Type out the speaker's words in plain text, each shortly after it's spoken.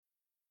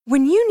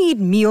When you need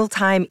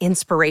mealtime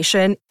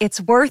inspiration,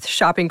 it's worth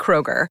shopping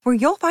Kroger, where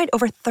you'll find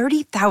over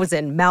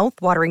 30,000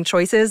 mouth-watering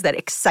choices that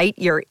excite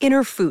your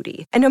inner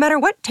foodie. And no matter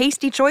what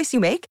tasty choice you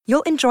make,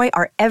 you'll enjoy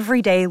our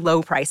everyday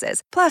low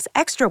prices, plus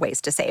extra ways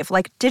to save,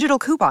 like digital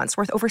coupons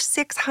worth over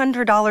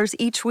 $600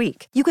 each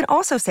week. You can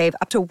also save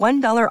up to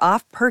 $1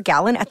 off per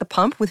gallon at the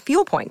pump with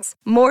fuel points.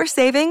 More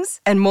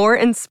savings and more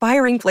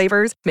inspiring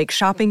flavors make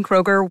shopping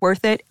Kroger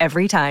worth it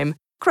every time.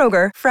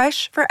 Kroger,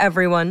 fresh for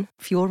everyone.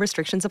 Fuel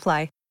restrictions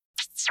apply.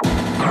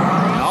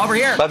 Over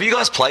here. Have you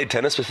guys played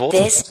tennis before?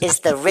 This is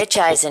the Rich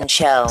Eisen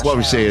Show. What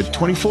we say, a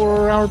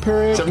 24-hour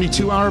period?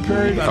 72-hour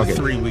period? About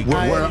 3 weeks.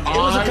 Where it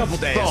was a couple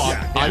days.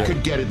 I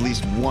could get at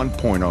least 1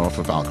 point off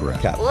of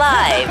Alcaraz.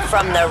 Live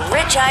from the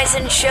Rich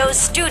Eisen Show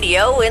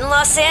studio in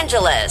Los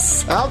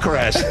Angeles.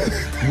 Alcaraz,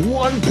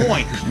 1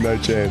 point. No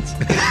chance.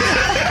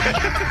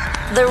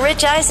 The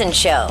Rich Eisen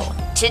Show.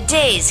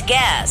 Today's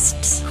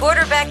guests,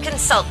 quarterback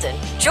consultant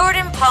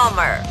Jordan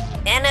Palmer,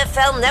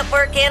 NFL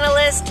Network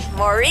analyst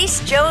Maurice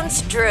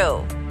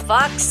Jones-Drew,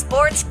 Fox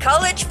Sports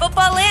college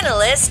football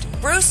analyst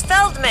Bruce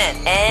Feldman,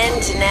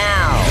 and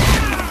now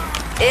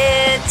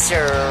it's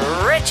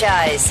Rich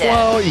Eisen.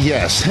 Well,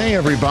 yes. Hey,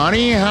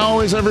 everybody. How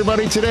is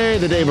everybody today?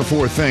 The day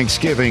before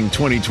Thanksgiving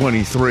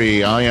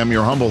 2023. I am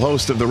your humble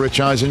host of the Rich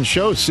Eisen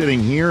Show, sitting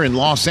here in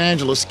Los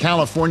Angeles,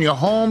 California,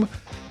 home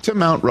to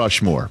Mount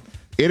Rushmore.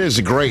 It is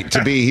great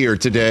to be here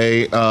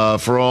today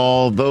for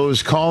all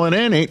those calling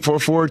in,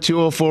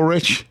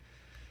 844-204-RICH.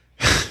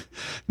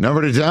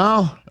 Number to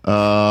dial.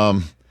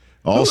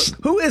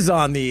 Who is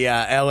on the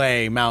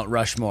L.A. Mount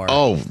Rushmore?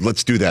 Oh,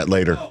 let's do that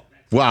later.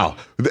 Wow.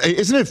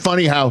 Isn't it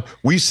funny how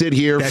we sit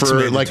here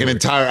for like an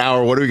entire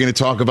hour? What are we going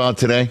to talk about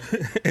today?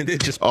 And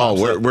it just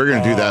we're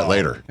going to do that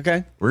later.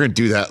 Okay. We're going to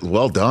do that.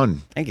 Well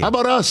done. Thank you. How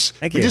about us?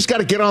 Thank We you. just got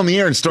to get on the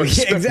air and start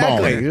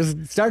spitballing.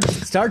 Exactly.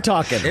 Just start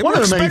talking. One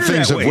of the many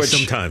things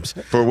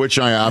for which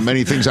I am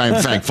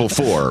thankful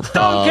for.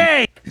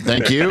 Okay.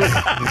 Thank you.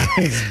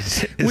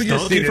 We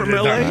just need from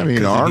LA. I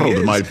mean,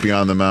 Arnold might be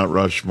on the Mount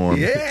Rushmore.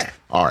 Yeah.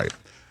 All right.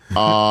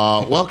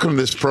 Welcome to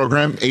this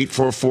program,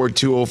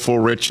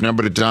 844-204-RICH,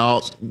 number to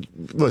dial.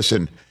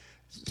 Listen,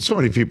 so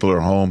many people are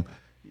home.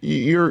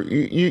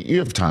 You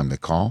have time to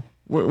call.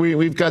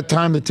 We've got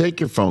time to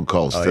take your phone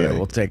calls today. Yeah,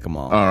 we'll take them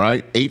all. All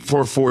right,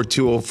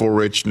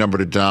 844-204-RICH, number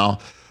to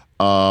dial.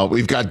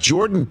 We've got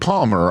Jordan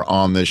Palmer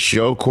on this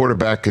show,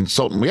 quarterback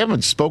consultant. We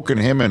haven't spoken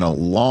to him in a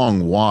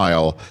long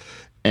while,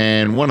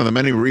 and one of the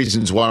many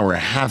reasons why we're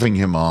having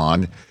him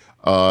on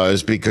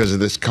is because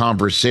of this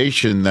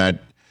conversation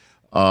that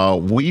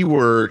we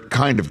were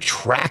kind of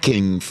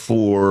tracking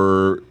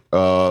for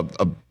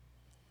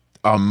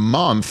a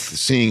month,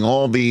 seeing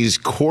all these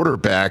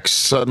quarterbacks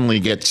suddenly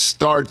get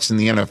starts in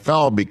the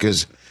NFL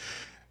because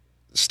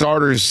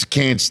starters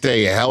can't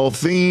stay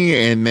healthy,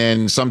 and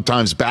then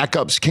sometimes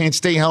backups can't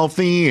stay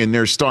healthy, and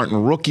they're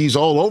starting rookies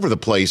all over the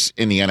place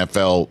in the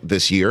NFL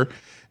this year.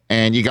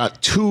 And you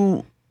got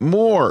 2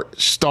 more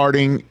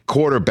starting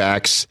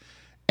quarterbacks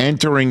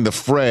entering the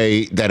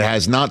fray that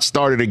has not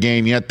started a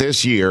game yet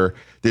this year.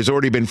 There's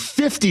already been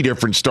 50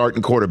 different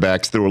starting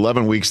quarterbacks through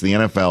 11 weeks of the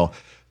NFL.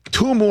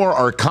 2 more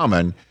are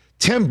coming.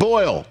 Tim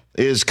Boyle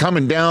is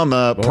coming down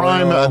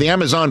the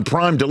Amazon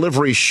Prime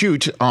delivery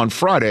chute on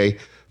Friday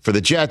for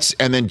the Jets,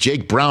 and then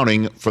Jake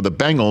Browning for the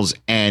Bengals.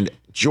 And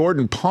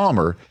Jordan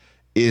Palmer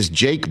is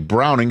Jake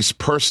Browning's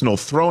personal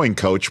throwing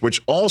coach,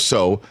 which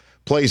also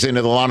plays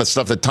into a lot of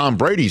stuff that Tom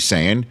Brady's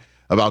saying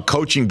about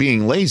coaching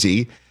being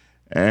lazy.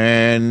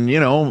 And, you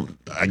know,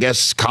 I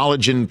guess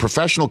college and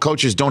professional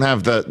coaches don't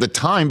have the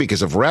time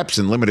because of reps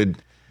and limited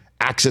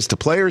access to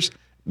players.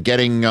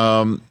 Getting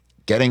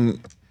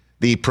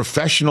the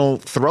professional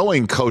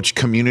throwing coach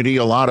community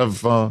a lot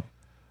of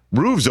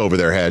roofs over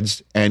their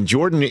heads. And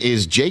Jordan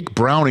is Jake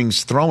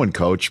Browning's throwing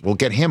coach. We'll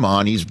get him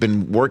on. He's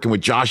been working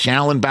with Josh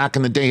Allen back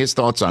in the day. His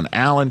thoughts on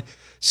Allen,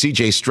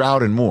 C.J.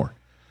 Stroud, and more.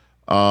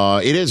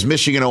 It is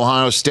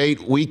Michigan-Ohio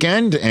State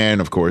weekend, and,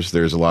 of course,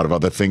 there's a lot of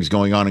other things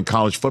going on in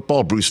college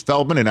football. Bruce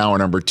Feldman in hour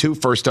number 2.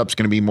 First up is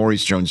going to be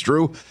Maurice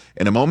Jones-Drew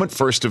in a moment.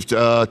 First of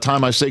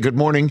time I say good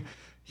morning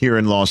here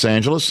in Los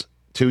Angeles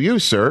to you,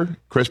 sir.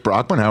 Chris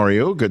Brockman, how are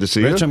you? Good to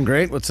see you. Rich, I'm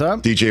great. What's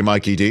up? DJ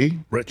Mikey D.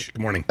 Rich,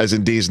 good morning. As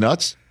in D's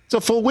Nuts. It's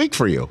a full week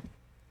for you.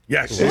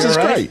 Yes. This is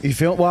great. You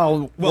feel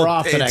we're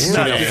off the next 2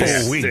 not days. a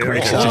full week.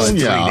 It's just 3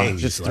 days.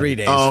 Just 3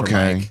 days. Oh, for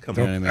okay. Mike. You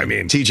know what I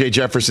mean? TJ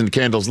Jefferson,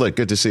 Candles Lit.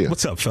 Good to see you.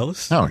 What's up,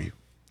 fellas? How are you?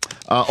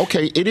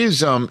 Okay, it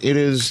is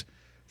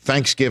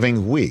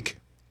Thanksgiving week,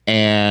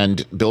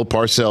 and Bill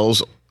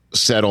Parcells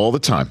said all the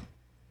time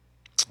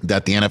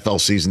that the NFL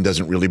season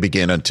doesn't really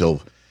begin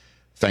until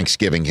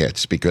Thanksgiving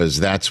hits, because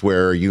that's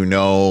where you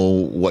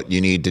know what you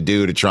need to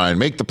do to try and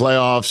make the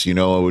playoffs, you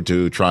know,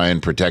 to try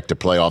and protect a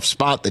playoff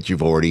spot that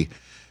you've already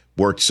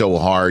worked so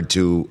hard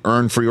to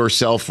earn for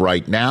yourself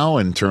right now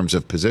in terms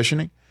of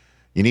positioning.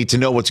 You need to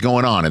know what's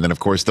going on. And then, of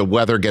course, the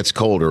weather gets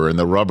colder and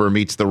the rubber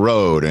meets the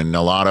road and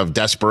a lot of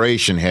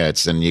desperation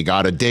hits and you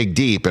got to dig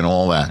deep and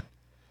all that.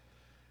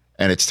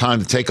 And it's time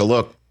to take a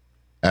look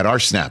at our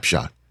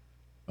snapshot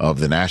of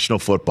the National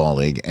Football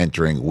League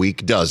entering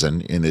week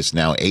dozen in this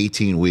now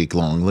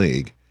 18-week-long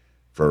league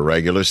for a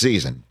regular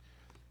season.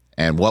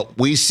 And what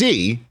we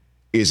see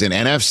is an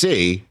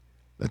NFC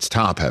that's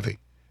top-heavy.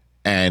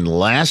 And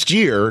last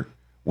year,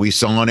 we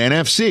saw an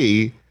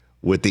NFC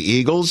with the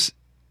Eagles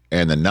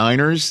and the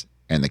Niners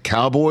and the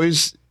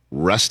Cowboys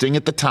resting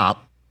at the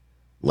top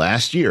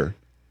last year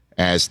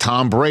as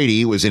Tom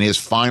Brady was in his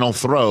final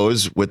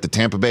throes with the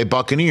Tampa Bay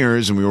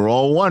Buccaneers, and we were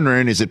all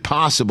wondering, is it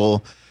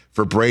possible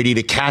for Brady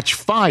to catch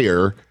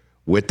fire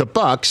with the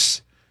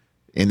Bucs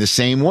in the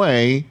same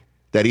way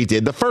that he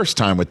did the first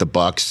time with the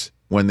Bucs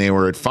when they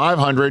were at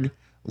 500,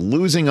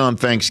 losing on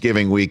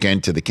Thanksgiving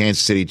weekend to the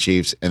Kansas City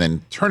Chiefs, and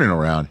then turning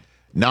around,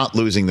 not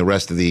losing the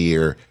rest of the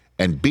year,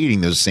 and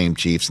beating those same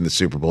Chiefs in the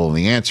Super Bowl? And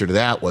the answer to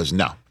that was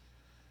no.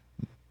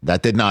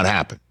 That did not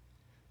happen.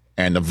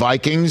 And the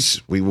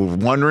Vikings, we were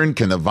wondering,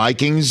 can the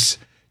Vikings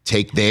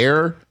take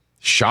their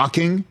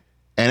shocking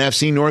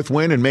NFC North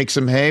win and make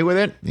some hay with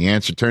it? The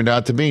answer turned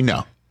out to be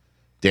no.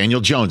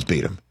 Daniel Jones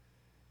beat him.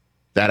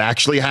 That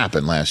actually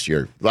happened last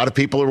year. A lot of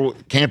people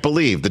can't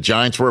believe the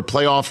Giants were a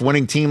playoff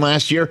winning team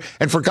last year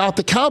and forgot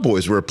the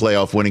Cowboys were a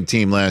playoff winning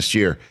team last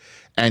year.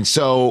 And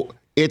so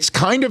it's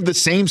kind of the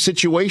same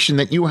situation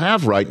that you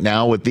have right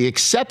now, with the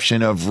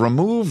exception of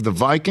remove the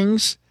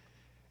Vikings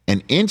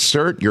and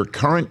insert your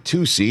current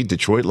 2-seed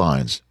Detroit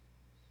Lions.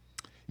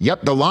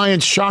 Yep, the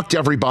Lions shocked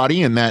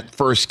everybody in that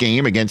first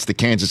game against the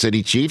Kansas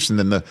City Chiefs, and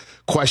then the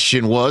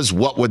question was,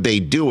 what would they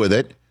do with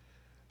it?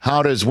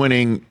 How does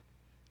winning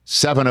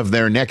 7 of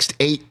their next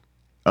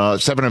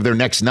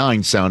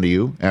 9 sound to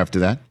you after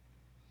that?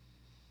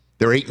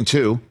 They're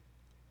 8-2.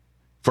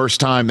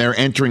 First time they're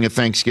entering a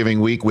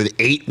Thanksgiving week with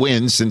 8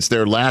 wins since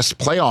their last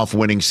playoff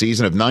winning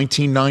season of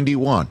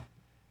 1991.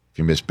 If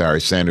you missed Barry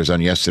Sanders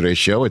on yesterday's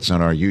show, it's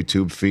on our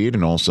YouTube feed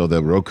and also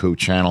the Roku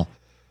channel,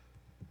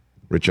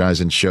 Rich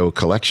Eisen Show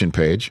collection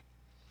page.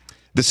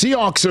 The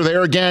Seahawks are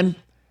there again,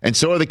 and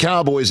so are the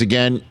Cowboys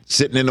again,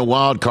 sitting in the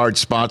wild card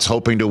spots,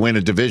 hoping to win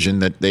a division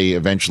that they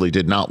eventually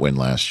did not win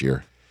last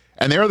year.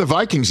 And there are the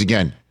Vikings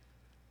again.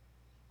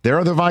 There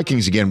are the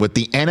Vikings again, with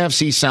the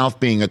NFC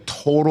South being a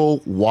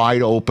total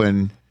wide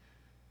open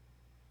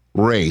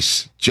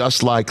race,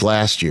 just like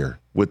last year,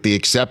 with the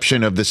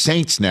exception of the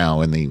Saints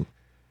now in the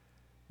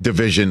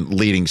division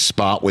leading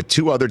spot, with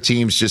 2 other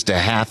teams just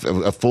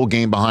a full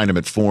game behind them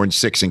at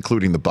 4-6,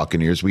 including the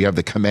Buccaneers. We have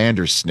the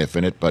Commanders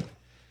sniffing it, but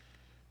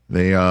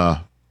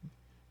they're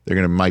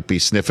might be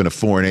sniffing a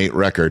 4-8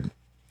 record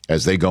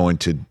as they go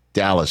into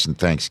Dallas and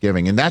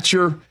Thanksgiving. And that's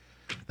your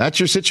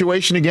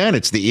situation again.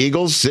 It's the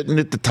Eagles sitting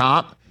at the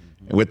top,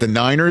 with the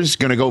Niners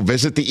going to go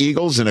visit the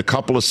Eagles in a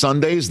couple of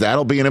Sundays.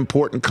 That'll be an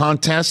important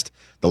contest.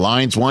 The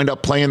Lions wind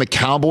up playing the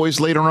Cowboys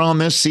later on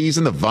this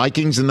season. The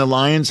Vikings and the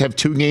Lions have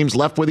 2 games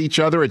left with each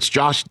other. It's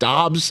Josh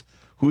Dobbs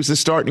who's the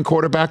starting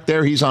quarterback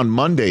there. He's on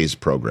Monday's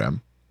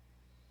program.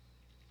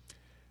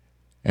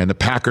 And the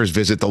Packers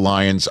visit the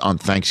Lions on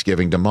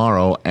Thanksgiving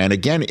tomorrow. And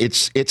again,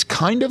 it's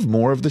kind of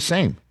more of the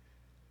same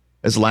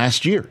as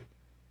last year,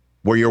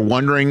 where you're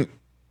wondering,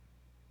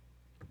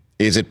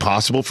 is it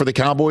possible for the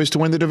Cowboys to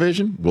win the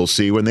division? We'll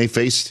see when they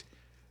face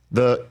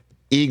the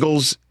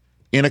Eagles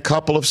in a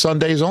couple of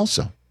Sundays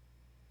also.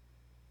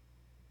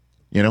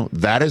 You know,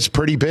 that is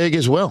pretty big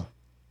as well.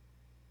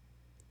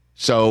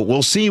 So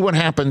we'll see what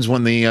happens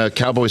when the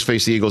Cowboys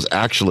face the Eagles.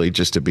 Actually,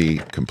 just to be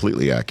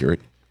completely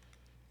accurate,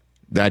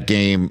 that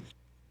game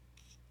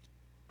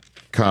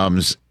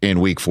comes in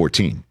week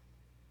 14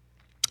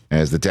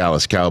 as the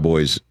Dallas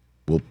Cowboys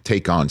will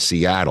take on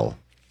Seattle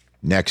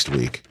next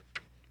week.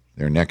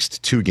 Their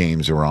next 2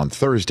 games are on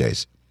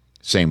Thursdays.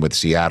 Same with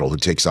Seattle, who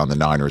takes on the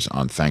Niners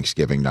on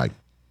Thanksgiving night.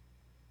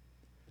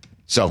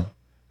 So,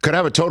 could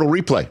have a total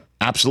replay.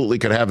 Absolutely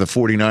could have the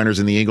 49ers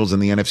and the Eagles in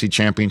the NFC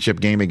Championship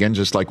game again,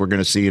 just like we're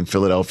going to see in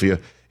Philadelphia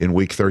in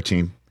Week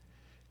 13.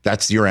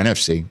 That's your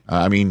NFC.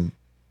 I mean,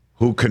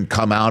 who can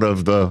come out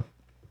of the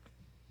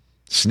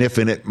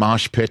sniffing it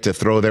mosh pit to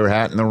throw their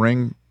hat in the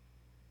ring?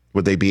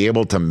 Would they be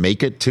able to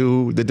make it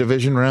to the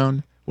division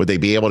round? Would they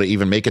be able to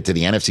even make it to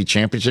the NFC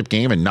Championship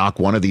game and knock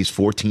one of these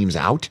 4 teams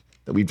out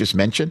that we've just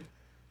mentioned?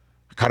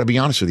 I got to be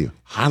honest with you.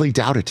 Highly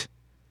doubt it.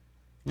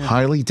 Yeah,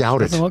 highly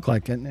doubt it. Doesn't look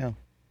like it now.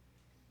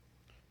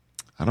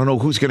 I don't know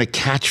who's going to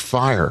catch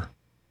fire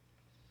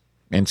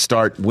and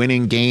start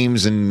winning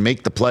games and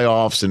make the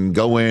playoffs and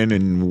go in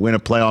and win a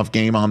playoff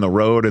game on the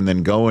road and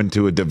then go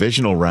into a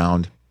divisional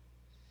round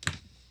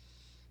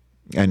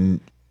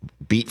and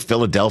beat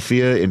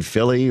Philadelphia in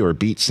Philly or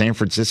beat San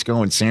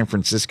Francisco in San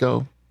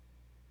Francisco.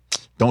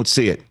 Don't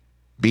see it.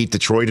 Beat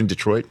Detroit in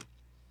Detroit.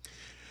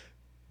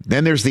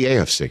 Then there's the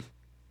AFC.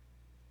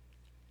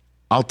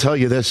 I'll tell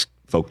you this,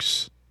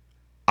 folks.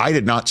 I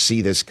did not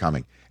see this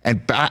coming.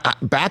 And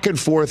back and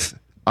forth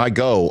I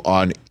go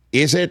on,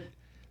 is it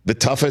the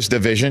toughest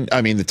division?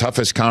 I mean, the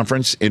toughest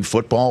conference in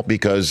football,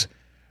 because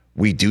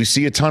we do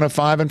see a ton of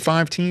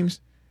 5-5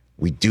 teams.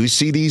 We do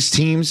see these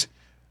teams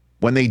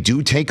when they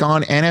do take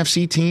on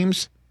NFC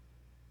teams.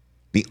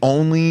 The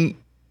only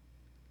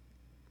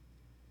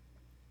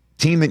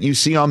team that you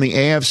see on the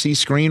AFC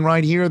screen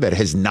right here that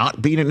has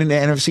not beaten an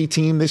NFC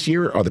team this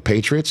year are the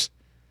Patriots.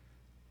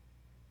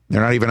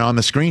 They're not even on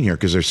the screen here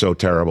because they're so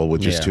terrible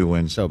with just 2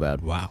 wins. So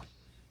bad. Wow.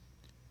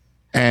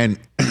 And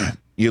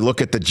you look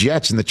at the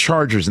Jets and the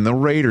Chargers and the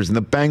Raiders and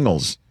the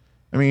Bengals.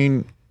 I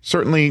mean,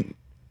 certainly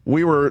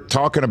we were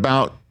talking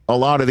about a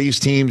lot of these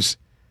teams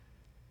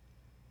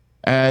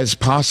as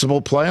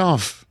possible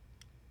playoff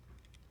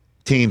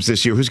teams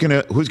this year. Who's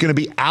gonna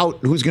be out?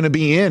 Who's gonna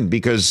be in?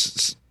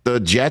 Because the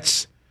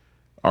Jets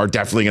are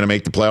definitely going to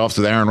make the playoffs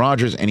with Aaron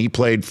Rodgers, and he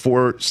played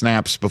 4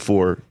 snaps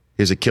before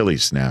his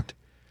Achilles snapped.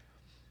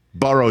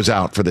 Burrow's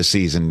out for the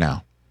season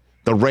now.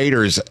 The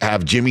Raiders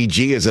have Jimmy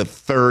G as a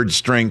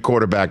 3rd-string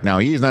quarterback now.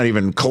 He's not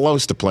even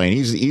close to playing.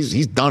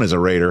 He's done as a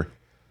Raider,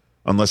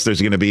 unless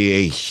there's going to be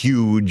a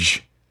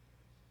huge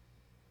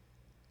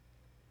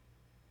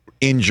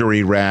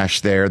injury rash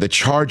there. The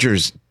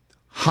Chargers,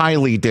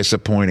 highly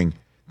disappointing.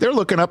 They're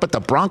looking up at the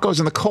Broncos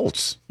and the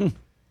Colts.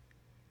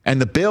 And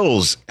the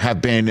Bills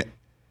have been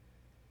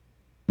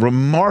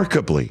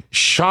remarkably,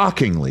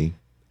 shockingly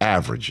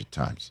average at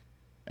times.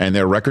 And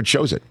their record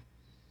shows it.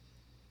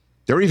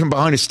 They're even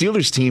behind a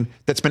Steelers team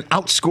that's been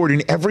outscored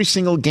in every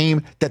single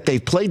game that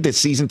they've played this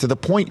season, to the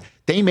point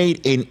they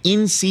made an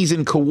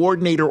in-season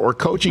coordinator or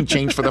coaching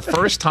change for the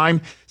first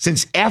time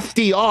since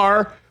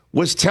FDR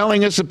was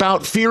telling us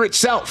about fear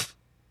itself.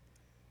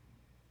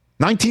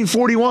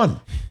 1941.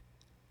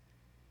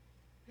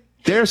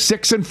 They're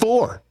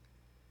 6-4.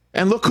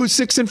 And look who's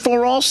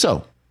 6-4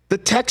 also. The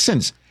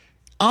Texans.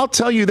 I'll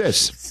tell you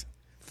this,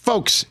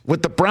 folks,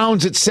 with the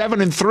Browns at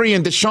 7-3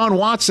 and Deshaun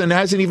Watson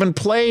hasn't even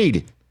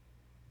played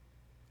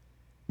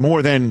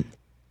more than,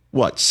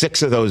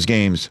 6 of those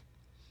games.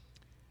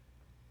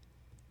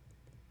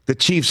 The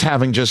Chiefs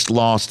having just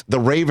lost.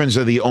 The Ravens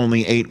are the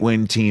only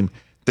 8-win team.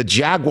 The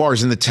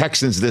Jaguars and the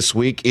Texans this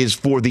week is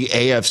for the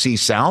AFC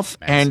South.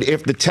 And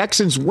if the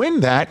Texans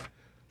win that,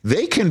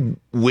 they can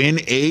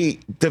win a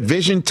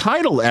division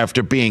title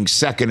after being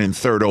 2nd and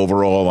 3rd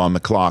overall on the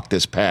clock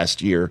this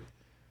past year.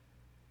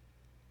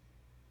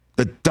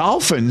 The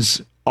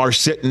Dolphins are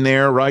sitting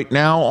there right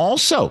now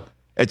also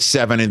at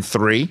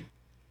 7-3.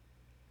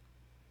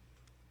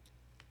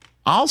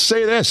 I'll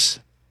say this.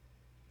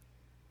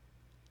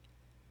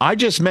 I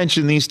just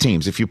mentioned these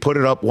teams. If you put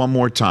it up one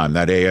more time,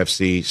 that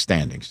AFC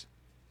standings.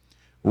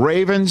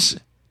 Ravens,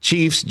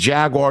 Chiefs,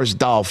 Jaguars,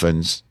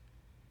 Dolphins,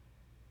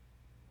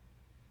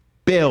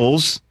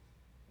 Bills,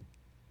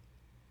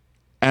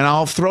 and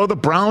I'll throw the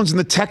Browns and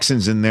the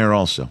Texans in there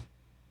also.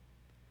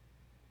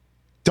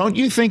 Don't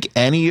you think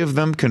any of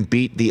them can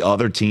beat the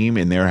other team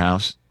in their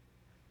house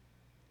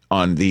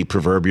on the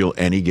proverbial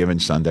any given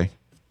Sunday?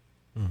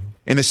 Mm-hmm.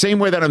 In the same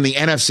way that on the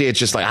NFC, it's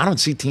just like, I don't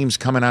see teams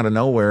coming out of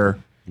nowhere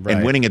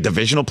and winning a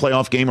divisional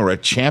playoff game or a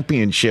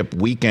championship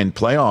weekend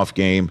playoff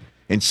game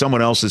in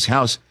someone else's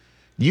house.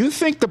 You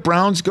think the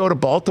Browns go to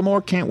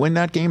Baltimore, can't win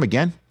that game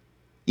again,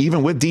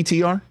 even with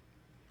DTR?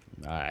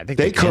 I think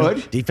they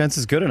could. Defense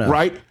is good enough.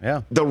 Right?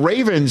 Yeah. The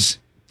Ravens,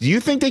 do you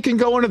think they can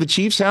go into the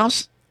Chiefs'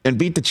 house and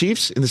beat the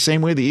Chiefs in the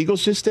same way the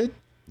Eagles just did?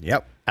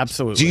 Yep,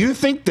 absolutely. Do you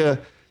think the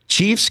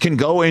Chiefs can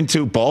go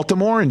into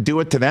Baltimore and do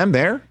it to them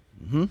there?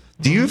 Mm-hmm.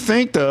 Do you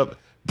think the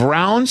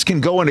Browns can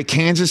go into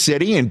Kansas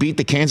City and beat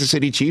the Kansas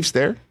City Chiefs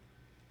there?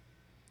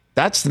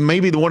 That's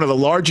maybe one of the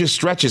largest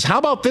stretches. How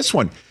about this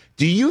one?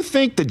 Do you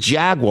think the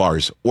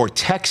Jaguars or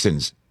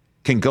Texans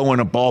can go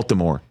into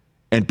Baltimore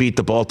and beat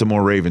the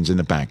Baltimore Ravens in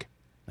the bank?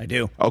 I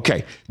do.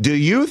 Okay. Do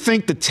you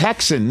think the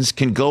Texans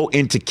can go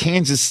into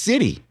Kansas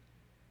City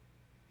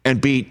and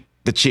beat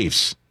the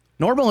Chiefs?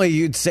 Normally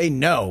you'd say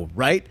no,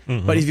 right?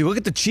 Mm-hmm. But if you look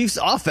at the Chiefs'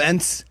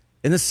 offense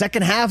in the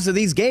second halves of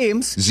these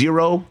games,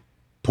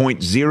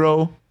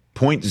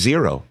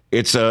 0.0.0.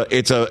 It's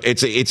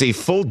a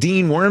full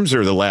Dean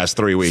Wormser the last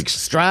 3 weeks.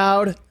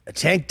 Stroud,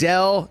 Tank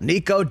Dell,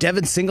 Nico,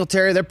 Devin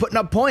Singletary, they're putting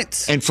up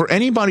points. And for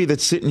anybody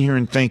that's sitting here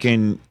and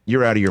thinking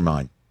you're out of your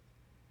mind,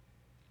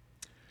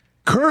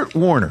 Kurt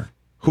Warner,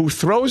 who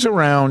throws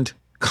around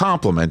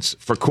compliments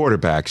for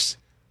quarterbacks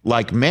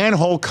like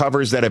manhole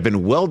covers that have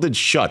been welded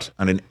shut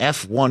on an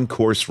F1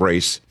 course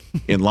race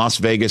in Las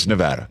Vegas,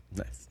 Nevada.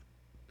 Nice.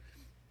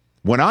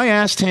 When I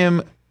asked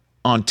him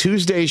on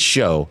Tuesday's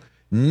show,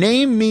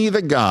 name me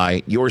the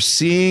guy you're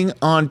seeing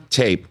on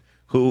tape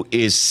who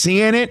is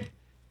seeing it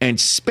and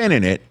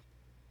spinning it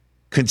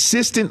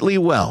consistently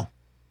well,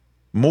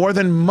 more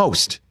than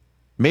most,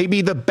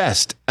 maybe the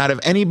best out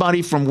of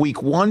anybody from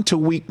week 1 to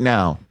week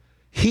now,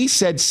 he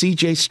said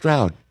C.J.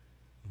 Stroud.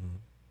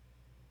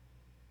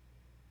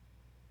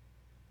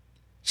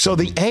 So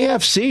the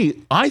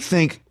AFC, I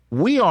think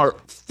we are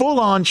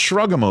full-on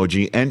shrug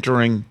emoji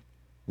entering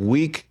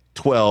week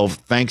 12,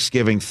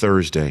 Thanksgiving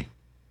Thursday.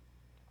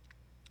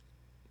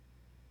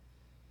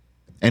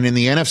 And in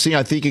the NFC,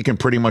 I think you can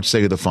pretty much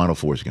say who the Final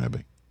Four is going to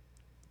be.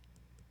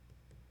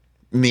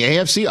 In the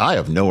AFC, I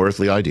have no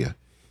earthly idea.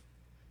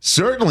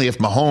 Certainly if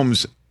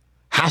Mahomes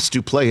has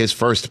to play his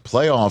first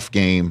playoff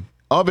game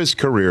of his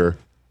career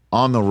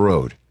on the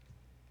road.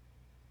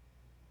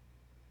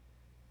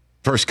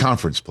 First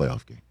conference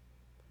playoff game.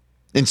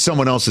 In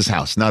someone else's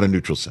house, not a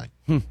neutral site.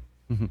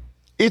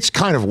 It's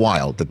kind of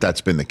wild that that's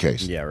been the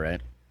case. Yeah,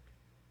 right.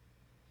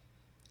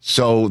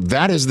 So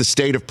that is the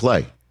state of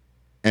play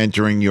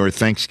entering your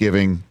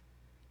Thanksgiving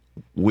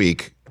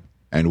week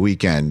and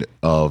weekend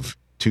of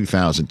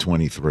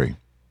 2023.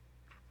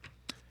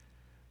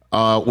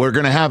 We're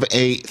going to have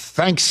a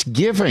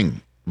Thanksgiving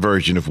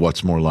version of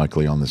What's More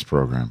Likely on this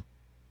program.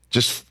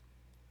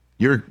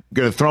 You're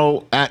going to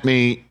throw at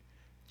me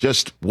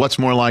just what's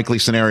more likely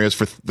scenarios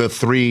for the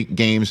 3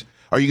 games.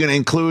 Are you going to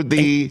include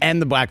the and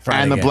the Black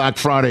Friday and the game. Black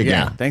Friday game?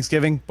 Yeah,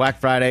 Thanksgiving,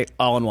 Black Friday,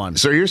 all in one.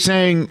 So you're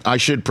saying I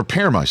should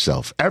prepare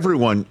myself.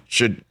 Everyone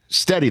should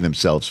steady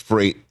themselves for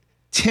a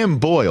Tim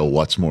Boyle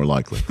What's More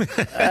Likely.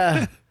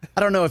 I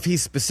don't know if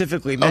he's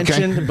specifically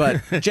mentioned,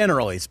 but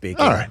generally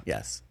speaking, all right.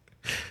 Yes.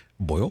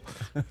 Boyle?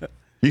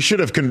 You should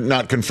have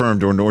not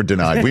confirmed or nor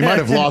denied. We might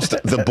have lost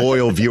the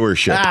Boyle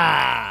viewership.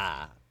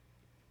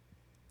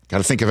 Got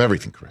to think of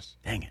everything, Chris.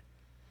 Dang it.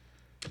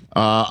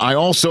 I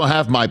also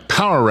have my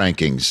power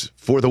rankings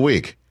for the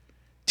week.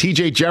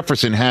 TJ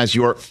Jefferson has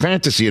your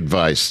fantasy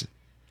advice.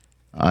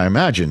 I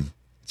imagine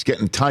it's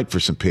getting tight for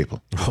some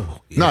people.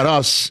 Oh, yeah. Not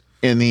us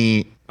in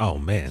the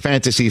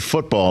fantasy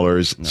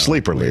footballers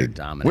sleeper league.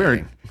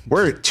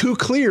 We're too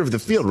clear of the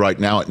field right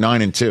now at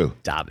 9-2.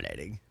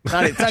 Dominating. It's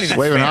not even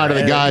waving fair. hi to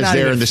the guys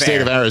there in the state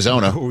of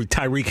Arizona. Are we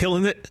Tyreek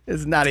killing it?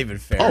 It's not even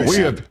fair.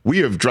 Oh, we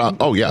have dropped.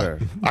 Oh, yeah.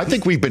 I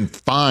think we've been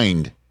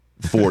fined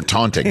for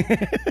taunting.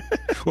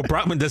 Well,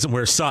 Brockman doesn't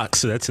wear socks,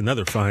 so that's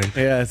another fine.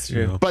 Yeah, that's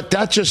true. You know. But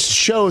that just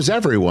shows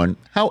everyone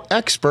how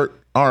expert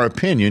our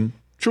opinion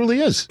truly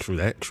is. True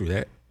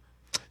that.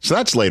 So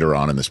that's later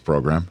on in this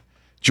program.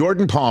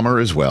 Jordan Palmer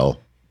as well.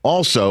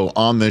 Also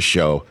on this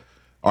show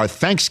are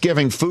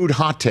Thanksgiving food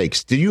hot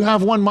takes. Do you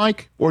have one,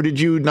 Mike? Or did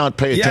you not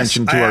pay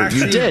attention to our...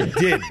 You did.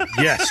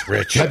 Yes,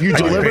 Rich. Have you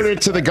delivered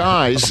it to the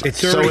guys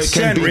so it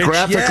can be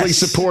graphically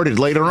supported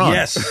later on?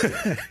 Yes.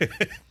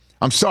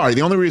 I'm sorry.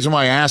 The only reason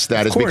why I asked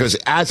that is because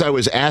as I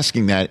was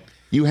asking that,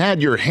 you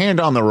had your hand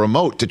on the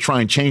remote to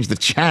try and change the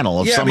channel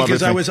of some other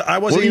thing. I wasn't.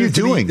 What are you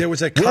doing? There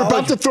was a We're college,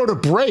 about to throw the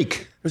break.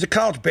 There was a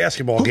college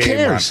basketball Who game.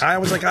 cares? I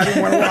was like, I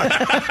didn't want to watch.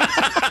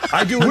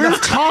 I do. We're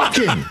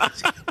talking.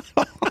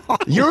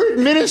 You're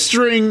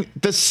administering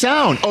the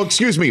sound. Oh,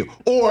 excuse me.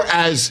 Or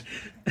as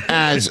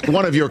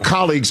one of your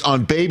colleagues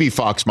on Baby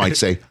Fox might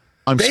say,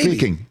 I'm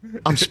speaking.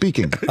 I'm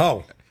speaking.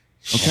 Oh,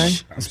 okay.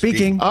 I'm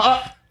speaking.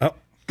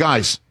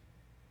 Guys,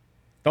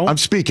 I'm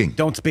speaking.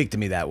 Don't speak to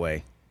me that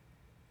way.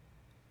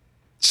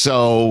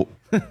 So,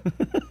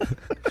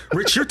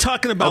 Rich, you're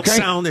talking about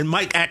sound, and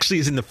Mike actually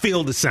is in the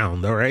field of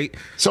sound. All right.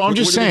 So I'm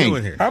just saying,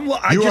 here?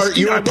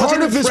 you are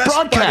part of this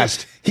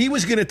broadcast. He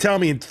was going to tell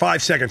me in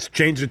 5 seconds,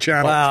 change the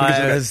channel. Well,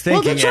 I was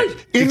thinking that's right.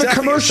 In the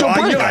commercial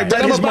break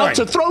that I'm about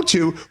to throw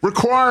to,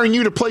 requiring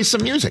you to play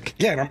some music.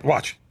 Yeah,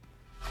 watch.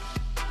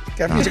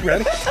 Got music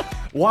ready?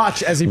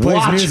 Watch as he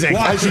plays music.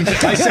 I say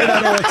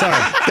that all the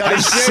time. That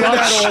is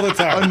such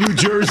a New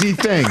Jersey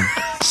thing.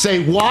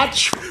 Say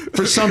watch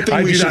for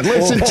something we should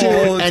listen to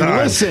and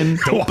listen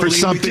for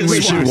something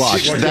we should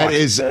watch. That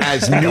is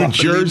as New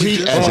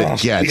Jersey as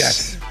it gets.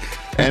 Yes.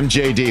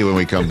 MJD when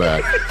we come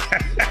back.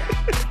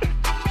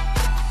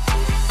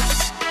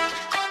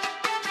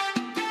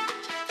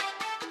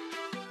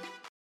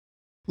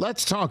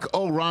 Let's talk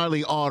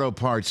O'Reilly Auto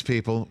Parts,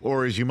 people,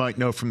 or as you might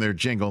know from their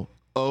jingle,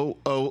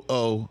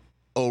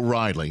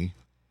 O'Reilly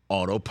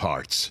Auto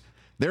Parts.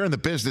 They're in the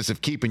business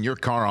of keeping your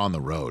car on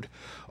the road.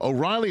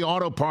 O'Reilly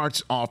Auto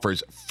Parts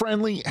offers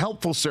friendly,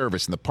 helpful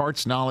service and the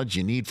parts knowledge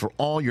you need for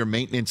all your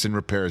maintenance and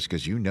repairs,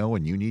 because you know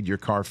when you need your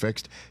car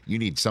fixed, you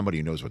need somebody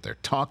who knows what they're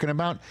talking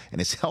about and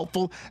is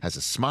helpful, has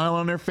a smile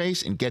on their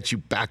face, and gets you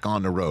back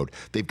on the road.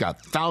 They've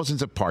got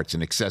thousands of parts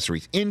and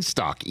accessories in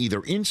stock,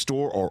 either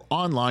in-store or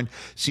online,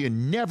 so you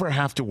never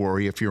have to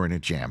worry if you're in a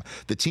jam.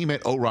 The team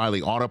at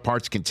O'Reilly Auto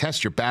Parts can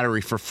test your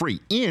battery for free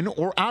in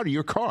or out of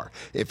your car.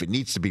 If it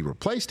needs to be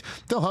replaced,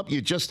 they'll help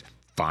you just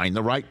find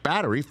the right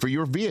battery for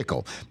your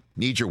vehicle.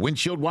 Need your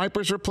windshield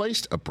wipers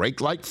replaced, a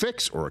brake light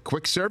fix, or a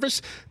quick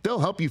service? They'll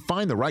help you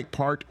find the right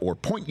part or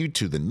point you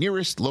to the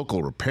nearest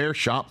local repair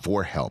shop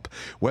for help.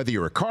 Whether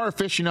you're a car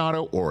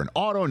aficionado or an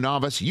auto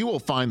novice, you will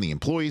find the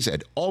employees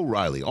at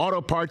O'Reilly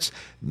Auto Parts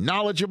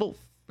knowledgeable,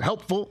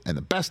 helpful, and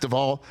the best of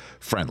all,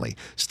 friendly.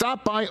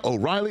 Stop by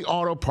O'Reilly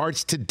Auto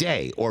Parts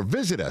today or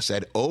visit us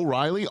at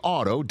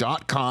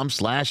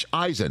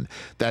O'ReillyAuto.com/Eisen.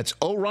 That's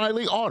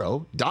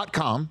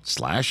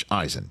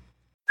O'ReillyAuto.com/Eisen.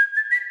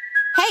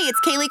 Hey,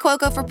 it's Kaylee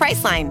Cuoco for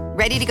Priceline.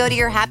 Ready to go to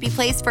your happy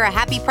place for a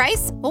happy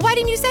price? Well, why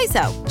didn't you say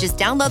so? Just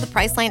download the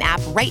Priceline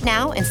app right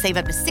now and save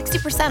up to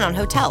 60% on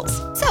hotels.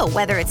 So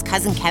whether it's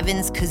Cousin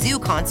Kevin's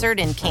Kazoo Concert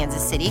in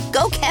Kansas City,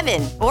 go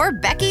Kevin, or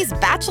Becky's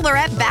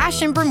Bachelorette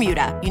Bash in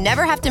Bermuda, you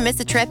never have to miss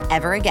a trip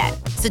ever again.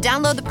 So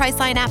download the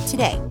Priceline app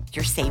today.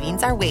 Your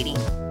savings are waiting.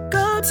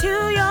 Go to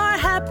your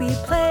happy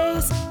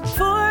place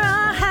for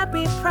a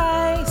happy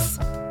price.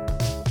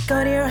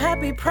 Go to your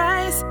happy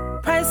price,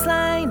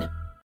 Priceline.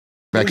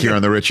 Back here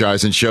on the Rich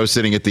Eisen Show,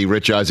 sitting at the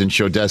Rich Eisen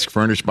Show desk,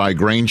 furnished by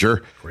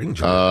Grainger.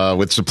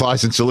 With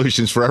supplies and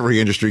solutions for every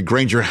industry,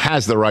 Grainger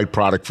has the right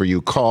product for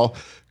you. Call,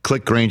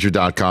 Click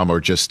Grainger.com or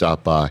just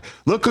stop by.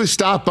 Look who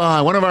stopped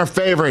by. One of our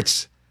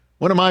favorites.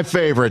 One of my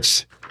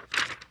favorites.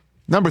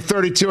 Number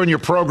 32 in your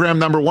program,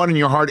 number 1 in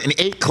your heart, an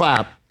 8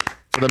 clap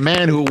for the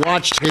man who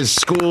watched his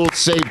school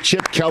save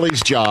Chip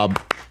Kelly's job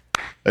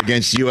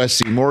against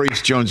USC.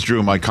 Maurice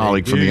Jones-Drew, my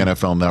colleague from the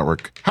NFL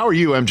Network. How are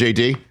you,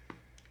 MJD?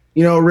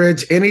 You know,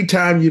 Rich,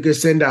 anytime you could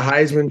send a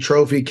Heisman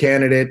Trophy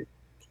candidate,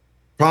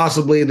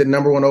 possibly the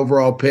number 1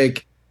 overall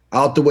pick,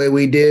 out the way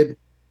we did,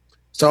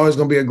 it's always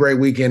going to be a great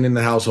weekend in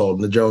the household,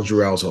 in the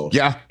Jones-Drew household.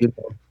 Yeah.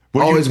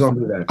 Always going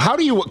to be that. How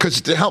do you,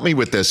 because to help me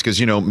with this, because,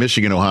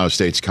 Michigan, Ohio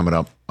State's coming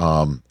up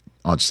on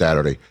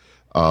Saturday.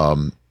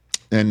 And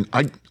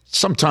I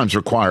sometimes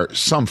require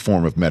some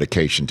form of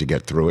medication to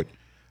get through it.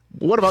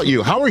 What about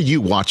you? How are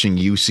you watching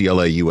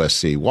UCLA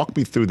USC? Walk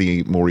me through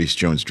the Maurice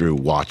Jones-Drew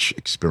watch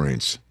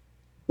experience.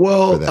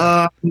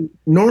 Well,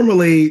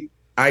 normally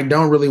I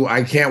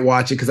can't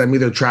watch it because I'm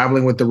either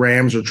traveling with the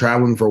Rams or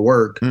traveling for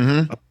work.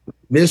 Mm-hmm.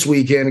 This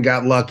weekend,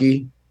 got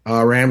lucky.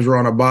 Rams were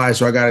on a bye,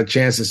 so I got a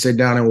chance to sit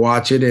down and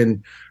watch it.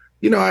 And,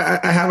 I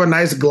have a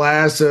nice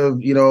glass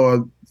of,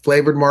 a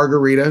flavored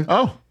margarita.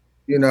 Oh.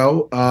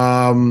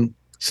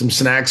 Some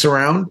snacks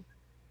around.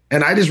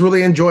 And I just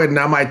really enjoyed it.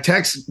 Now my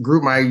text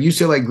group, my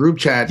UCLA group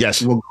chat,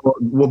 yes,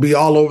 will be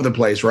all over the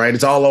place, right?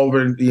 It's all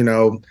over,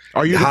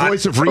 Are you the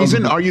voice of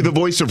reason? Are you the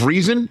voice of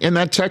reason in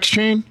that text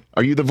chain?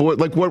 Are you the voice?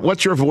 Like,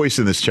 what's your voice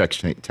in this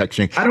text chain?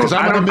 I'm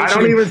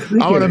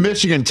on a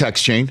Michigan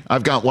text chain.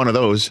 I've got one of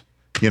those.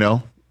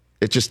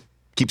 It just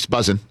keeps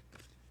buzzing.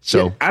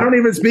 So yeah, I don't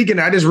even speak in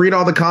it. I just read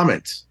all the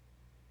comments,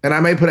 and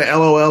I may put a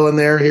LOL in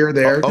there, here or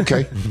there. Oh,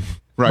 okay,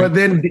 right.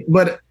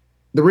 But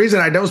the reason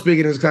I don't speak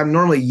it is because I'm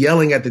normally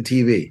yelling at the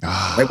TV.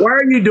 Like, why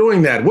are you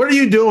doing that? What are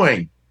you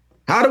doing?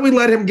 How do we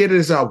let him get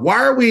this up? Why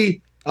are we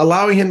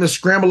allowing him to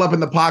scramble up in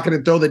the pocket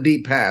and throw the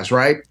deep pass,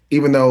 right?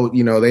 Even though,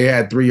 they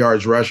had 3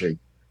 yards rushing,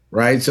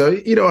 right? So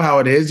you know how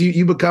it is.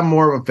 You become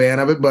more of a fan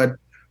of it, but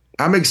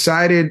I'm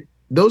excited.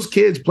 Those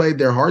kids played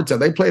their hearts out.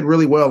 They played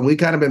really well. And we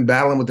kind of been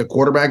battling with the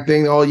quarterback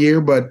thing all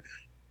year, but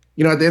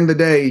at the end of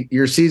the day,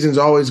 your season's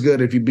always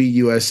good if you beat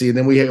USC. And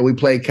then we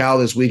play Cal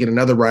this week in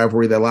another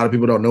rivalry that a lot of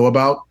people don't know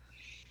about.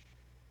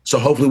 So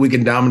hopefully we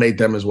can dominate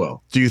them as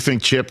well. Do you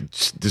think Chip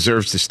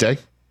deserves to stay?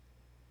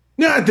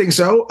 Yeah, I think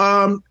so.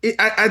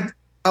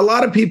 A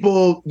lot of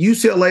people,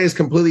 UCLA is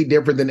completely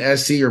different than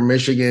SC or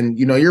Michigan.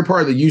 You're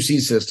part of the UC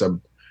system,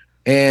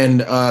 and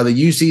the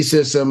UC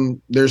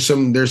system, there's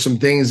some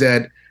things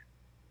that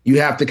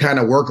you have to kind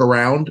of work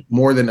around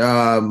more than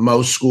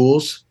most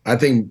schools. I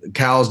think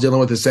Cal's dealing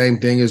with the same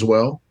thing as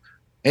well,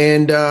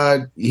 and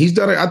I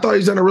thought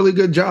he's done a really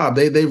good job.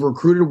 They've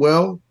recruited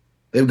well.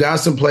 They've got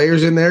some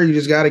players in there. You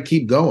just got to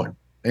keep going.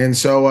 And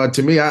so,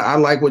 to me, I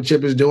like what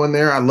Chip is doing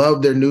there. I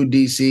love their new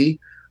DC.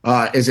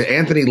 Is it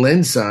Anthony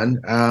Lynn's son,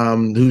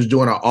 who's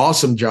doing an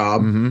awesome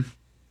job. Mm-hmm.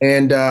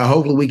 And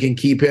hopefully we can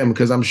keep him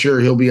because I'm sure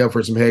he'll be up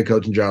for some head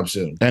coaching jobs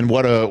soon. And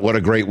what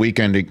a great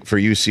weekend for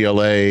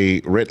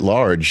UCLA writ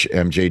large,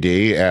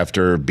 MJD.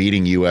 After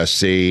beating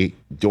USC,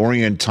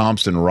 Dorian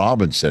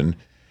Thompson-Robinson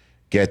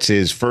gets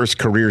his first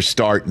career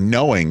start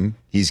knowing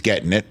he's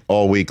getting it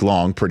all week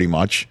long pretty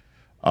much.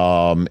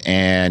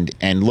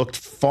 And looked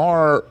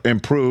far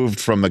improved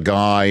from the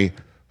guy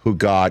who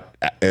got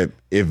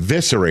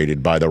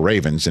eviscerated by the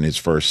Ravens in his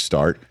first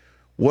start.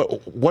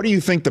 What do you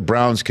think the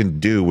Browns can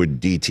do with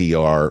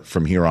DTR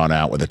from here on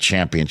out with a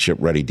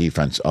championship-ready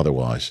defense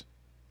otherwise?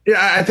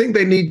 Yeah, I think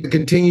they need to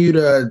continue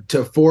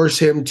to force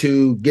him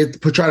to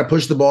try to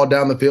push the ball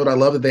down the field. I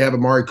love that they have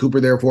Amari Cooper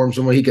there for him,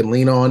 someone he can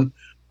lean on.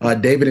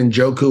 David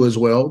Njoku as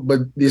well. But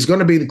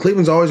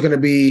Cleveland's always going to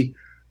be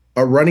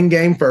a running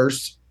game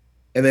first,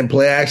 and then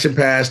play action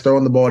pass,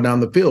 throwing the ball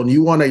down the field. And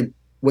you want to,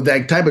 with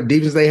that type of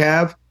defense they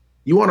have,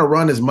 you want to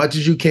run as much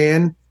as you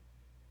can,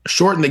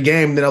 shorten the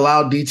game, then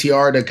allow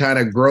DTR to kind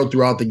of grow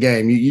throughout the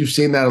game. You've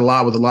seen that a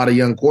lot with a lot of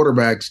young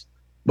quarterbacks.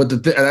 But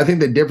I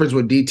think the difference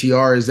with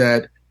DTR is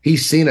that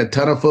he's seen a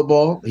ton of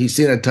football. He's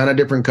seen a ton of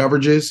different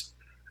coverages,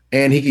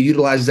 and he can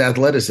utilize his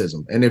athleticism.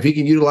 And if he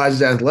can utilize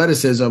his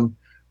athleticism,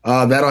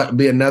 that'll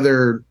be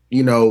another,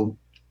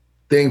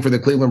 thing for the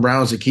Cleveland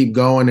Browns to keep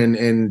going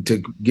and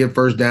to get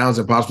first downs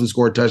and possibly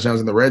score touchdowns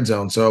in the red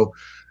zone. So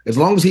as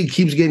long as he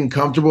keeps getting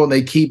comfortable and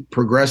they keep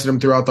progressing him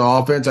throughout the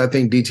offense, I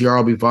think DTR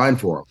will be fine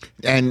for him.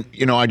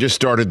 And, I just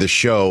started the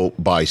show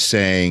by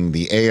saying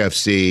the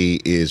AFC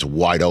is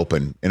wide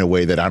open in a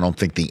way that I don't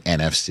think the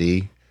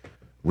NFC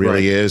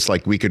really is.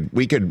 Like we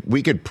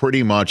could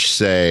pretty much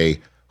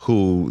say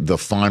who the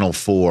final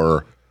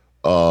four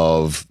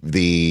of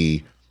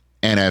the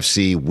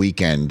NFC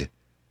weekend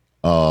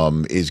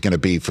is going to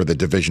be for the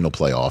divisional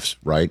playoffs,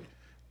 right?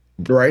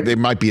 Right. They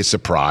might be a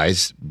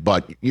surprise,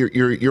 but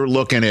you're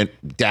looking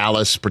at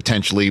Dallas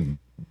potentially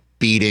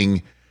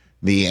beating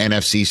the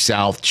NFC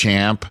South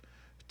champ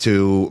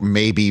to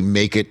maybe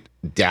make it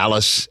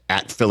Dallas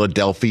at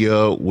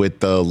Philadelphia, with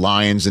the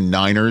Lions and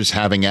Niners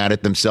having at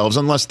it themselves,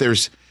 unless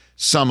there's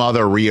some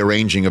other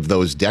rearranging of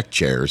those deck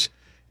chairs.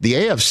 The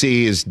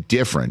AFC is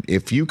different.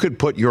 If you could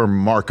put your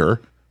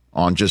marker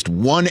on just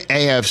one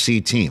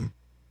AFC team,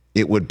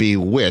 it would be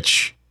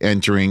which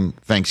entering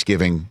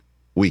Thanksgiving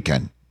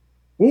weekend?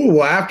 Ooh,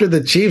 well, after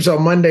the Chiefs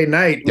on Monday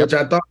night, which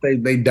I thought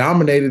they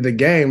dominated the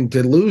game,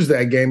 to lose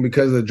that game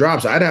because of the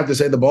drops, I'd have to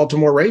say the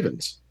Baltimore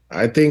Ravens.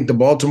 I think the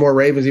Baltimore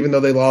Ravens, even though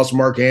they lost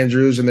Mark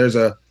Andrews and there's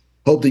a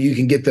hope that you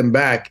can get them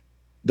back,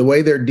 the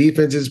way their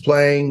defense is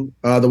playing,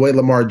 the way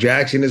Lamar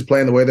Jackson is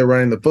playing, the way they're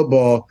running the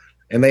football,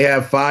 and they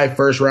have 5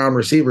 first-round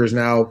receivers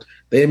now.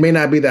 They may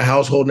not be the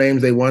household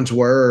names they once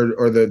were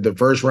or the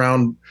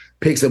first-round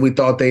picks that we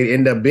thought they'd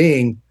end up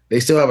being. They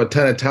still have a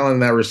ton of talent in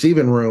that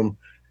receiving room.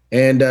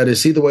 And to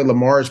see the way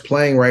Lamar is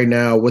playing right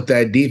now with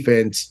that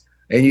defense,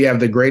 and you have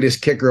the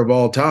greatest kicker of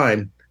all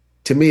time,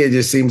 to me, it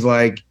just seems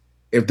like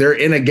if they're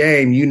in a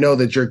game, you know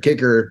that your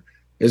kicker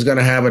is going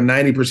to have a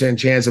 90%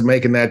 chance of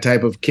making that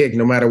type of kick,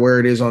 no matter where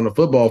it is on the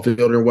football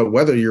field or what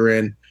weather you're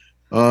in,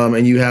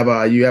 and you have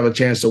a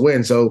chance to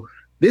win. So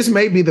this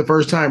may be the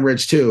first time,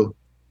 Rich, too,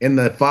 in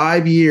the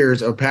 5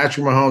 years of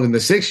Patrick Mahomes and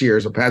the 6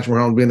 years of Patrick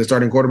Mahomes being the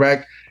starting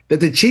quarterback, that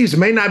the Chiefs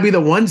may not be the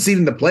 1 seed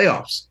in the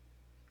playoffs.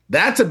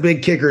 That's a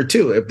big kicker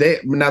too. If they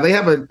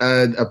have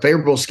a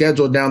favorable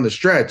schedule down the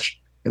stretch,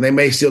 and they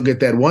may still get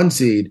that 1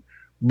 seed.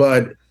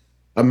 But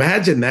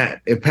imagine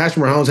that if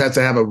Patrick Mahomes has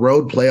to have a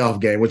road playoff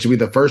game, which would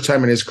be the first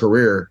time in his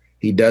career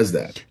he does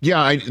that.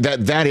 Yeah,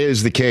 that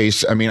is the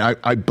case. I mean,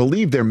 I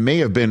believe there may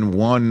have been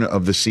one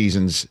of the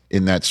seasons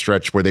in that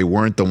stretch where they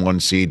weren't the 1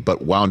 seed,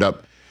 but wound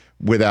up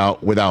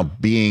without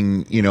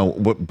being,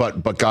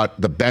 but got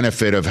the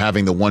benefit of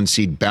having the 1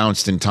 seed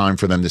bounced in time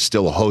for them to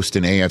still host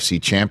an AFC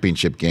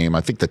championship game.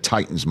 I think the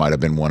Titans might have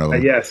been one of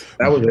them. Yes,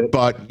 that was it.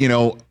 But,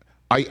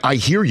 I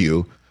hear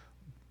you.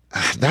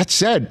 That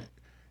said,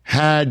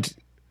 had,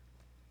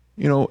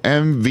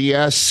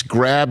 MVS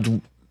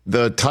grabbed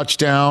the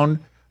touchdown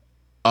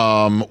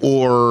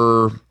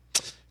or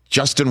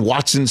Justin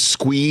Watson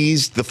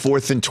squeezed the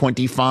 4th and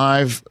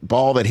 25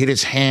 ball that hit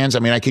his hands. I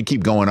mean, I could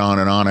keep going on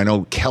and on. I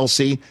know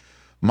Kelsey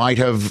might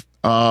have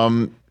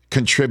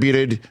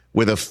contributed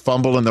with a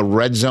fumble in the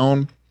red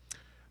zone.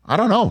 I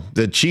don't know.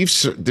 The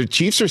Chiefs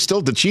are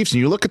still the Chiefs. And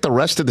you look at the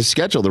rest of the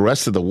schedule, the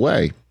rest of the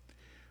way,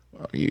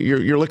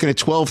 you're looking at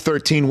 12,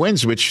 13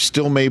 wins, which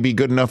still may be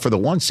good enough for the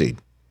 1 seed.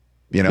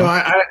 No,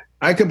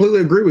 I completely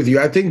agree with you.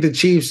 I think the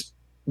Chiefs,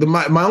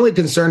 my only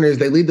concern is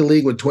they lead the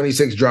league with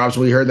 26 drops.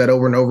 We heard that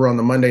over and over on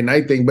the Monday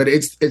night thing, but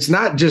it's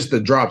not just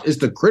the drops, it's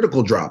the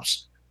critical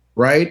drops,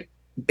 right?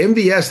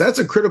 MVS, that's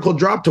a critical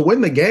drop to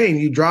win the game.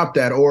 You drop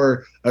that,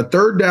 or a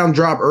 3rd down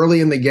drop early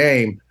in the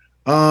game.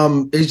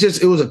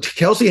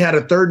 Kelsey had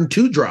a 3rd and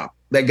 2 drop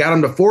that got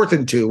him to 4th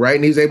and 2, right?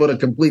 And he's able to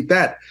complete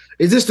that.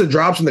 It's just the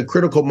drops in the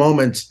critical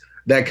moments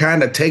that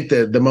kind of take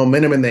the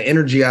momentum and the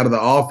energy out of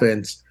the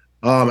offense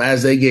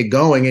as they get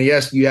going. And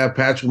yes, you have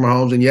Patrick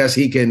Mahomes, and yes,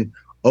 he can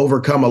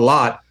overcome a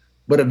lot,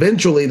 but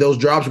eventually those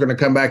drops are going to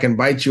come back and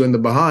bite you in the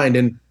behind.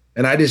 And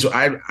I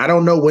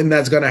don't know when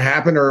that's going to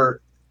happen,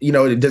 or,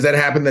 does that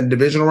happen in the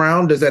divisional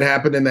round? Does that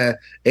happen in the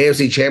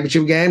AFC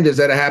championship game? Does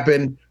that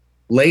happen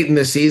late in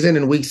the season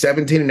in week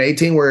 17 and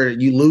 18 where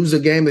you lose a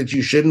game that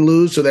you shouldn't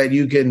lose so that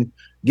you can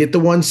get the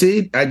 1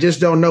 seed? I just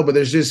don't know, but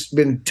there's just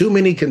been too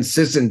many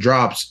consistent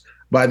drops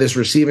by this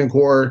receiving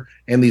core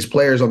and these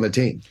players on the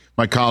team.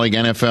 My colleague,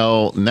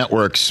 NFL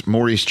Network's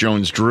Maurice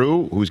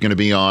Jones-Drew, who's going to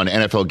be on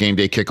NFL Game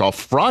Day Kickoff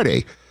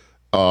Friday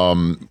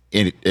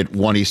at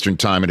 1 Eastern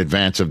Time in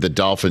advance of the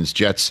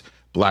Dolphins-Jets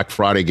Black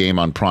Friday game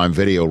on Prime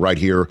Video right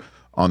here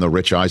on the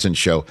Rich Eisen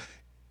Show.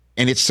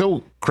 And it's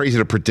so crazy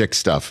to predict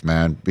stuff,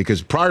 man,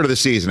 because prior to the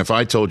season, if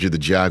I told you the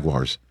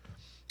Jaguars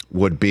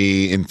would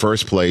be in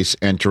first place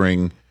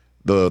entering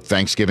the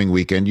Thanksgiving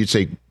weekend, you'd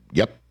say,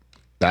 yep,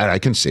 that I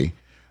can see.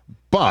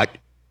 But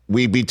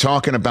we'd be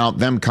talking about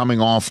them coming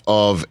off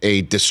of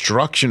a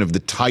destruction of the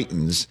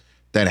Titans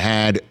that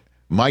had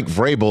Mike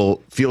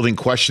Vrabel fielding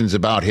questions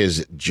about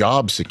his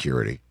job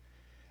security.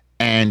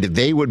 And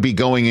they would be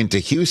going into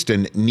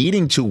Houston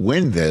needing to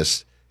win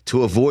this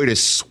to avoid a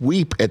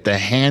sweep at the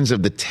hands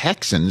of the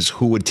Texans,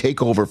 who would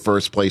take over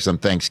first place on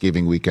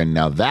Thanksgiving weekend.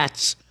 Now,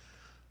 that's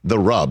the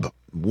rub.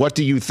 What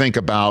do you think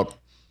about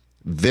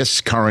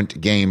this current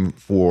game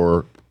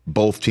for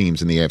both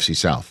teams in the AFC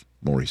South,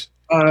 Maurice?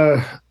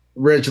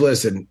 Rich,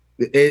 listen,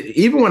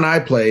 even when I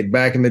played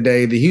back in the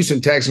day, the Houston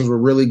Texans were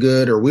really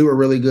good, or we were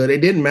really good. It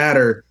didn't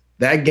matter.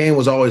 That game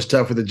was always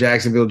tough for the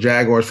Jacksonville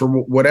Jaguars for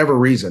whatever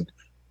reason.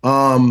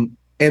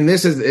 And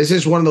it's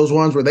just one of those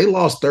ones where they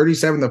lost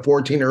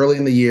 37-14 early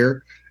in the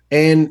year.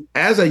 And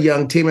as a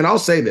young team, and I'll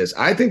say this,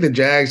 I think the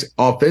Jags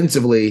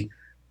offensively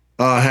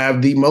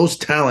have the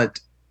most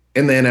talent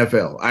in the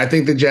NFL. I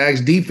think the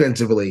Jags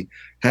defensively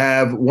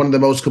have one of the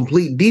most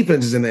complete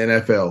defenses in the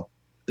NFL.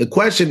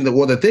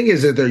 The thing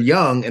is that they're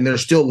young and they're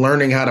still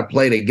learning how to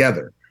play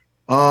together.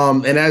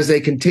 And as they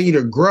continue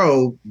to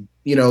grow,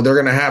 they're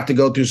going to have to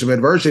go through some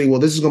adversity. Well,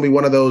 this is going to be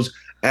one of those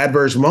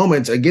adverse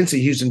moments against the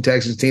Houston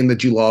Texans team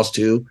that you lost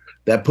to,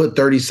 that put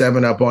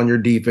 37 up on your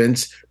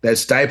defense, that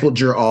stifled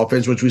your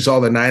offense, which we saw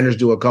the Niners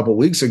do a couple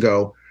weeks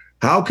ago.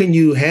 How can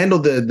you handle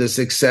the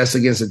success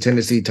against the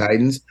Tennessee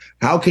Titans?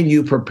 How can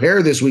you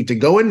prepare this week to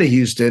go into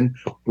Houston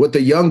with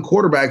a young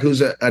quarterback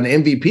who's an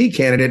MVP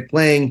candidate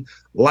playing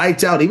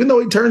lights out? Even though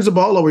he turns the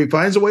ball over, he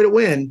finds a way to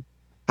win.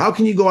 How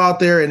can you go out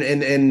there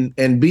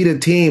and beat a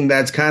team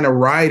that's kind of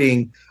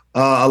riding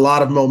a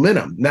lot of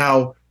momentum?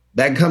 Now,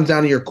 that comes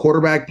down to your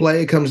quarterback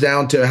play. It comes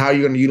down to how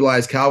you're going to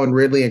utilize Calvin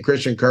Ridley and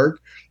Christian Kirk.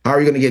 How are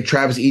you going to get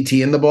Travis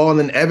Etienne the ball? And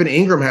then Evan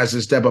Ingram has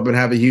to step up and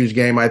have a huge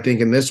game, I think,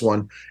 in this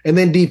one. And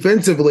then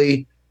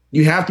defensively,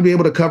 you have to be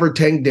able to cover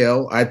Tank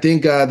Dell. I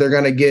think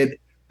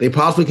they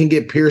possibly can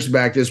get Pierce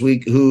back this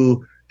week,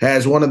 who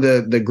has one of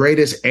the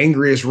greatest,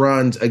 angriest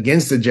runs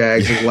against the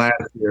Jags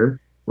last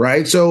year,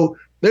 right? So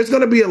there's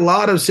going to be a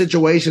lot of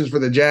situations for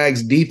the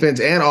Jags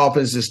defense and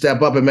offense to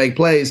step up and make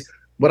plays.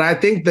 But I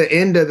think the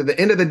end of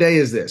the day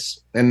is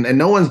this, and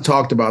no one's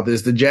talked about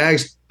this. The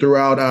Jags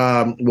throughout,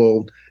 I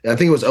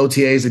think it was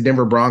OTAs, the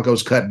Denver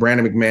Broncos cut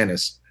Brandon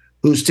McManus,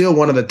 who's still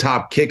one of the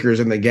top kickers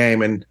in the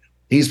game, and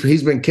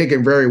he's been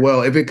kicking very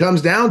well. If it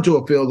comes down to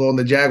a field goal and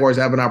the Jaguars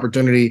have an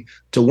opportunity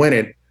to win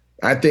it,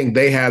 I think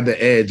they have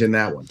the edge in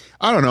that one.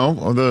 I don't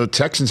know. The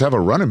Texans have a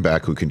running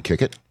back who can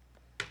kick it.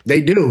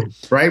 They do,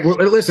 right? Well,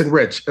 listen,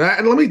 Rich,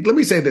 and let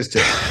me say this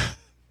too.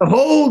 The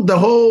whole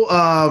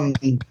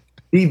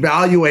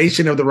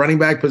devaluation of the running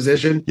back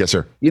position. Yes,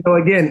 sir.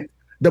 Again,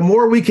 the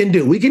more we can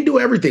do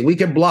everything. We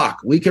can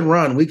block, we can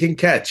run, we can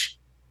catch.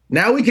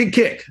 Now we can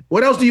kick.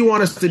 What else do you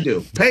want us to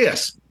do? Pay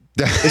us.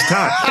 It's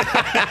time.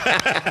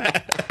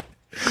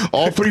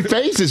 All three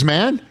phases,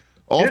 man.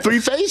 All three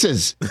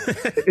phases.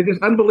 It is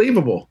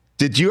unbelievable.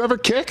 Did you ever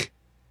kick?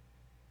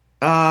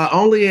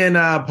 Only in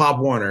Pop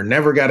Warner.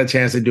 Never got a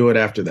chance to do it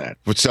after that.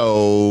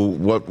 So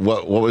what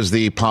was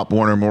the Pop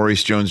Warner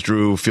Maurice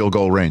Jones-Drew field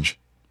goal range?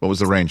 What was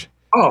the range?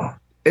 Oh,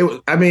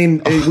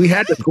 we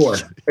had to score.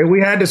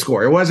 We had to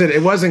score. It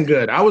wasn't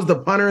good. I was the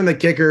punter and the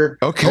kicker.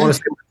 Okay. I want to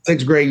say my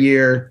 6th grade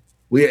year.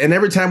 And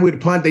every time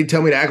we'd punt, they'd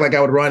tell me to act like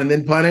I would run and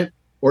then punt it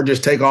or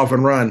just take off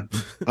and run.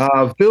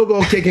 Field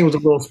goal kicking was a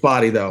little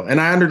spotty though. And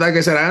like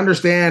I said, I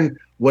understand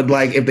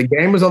if the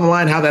game is on the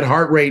line, how that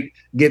heart rate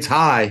gets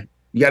high.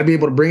 You got to be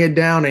able to bring it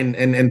down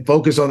and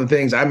focus on the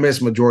things. I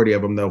miss majority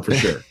of them though, for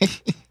sure.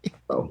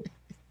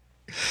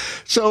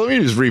 So let me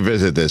just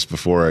revisit this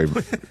before I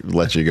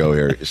let you go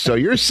here. So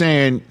you're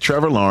saying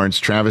Trevor Lawrence,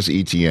 Travis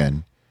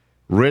Etienne,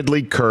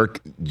 Ridley, Kirk,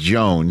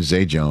 Jones,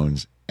 Zay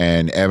Jones,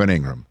 and Evan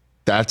Ingram.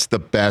 That's the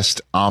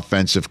best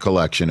offensive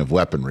collection of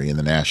weaponry in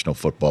the National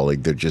Football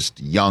League. They're just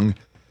young,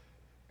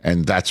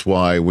 and that's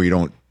why we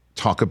don't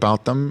talk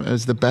about them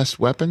as the best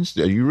weapons.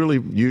 Are you really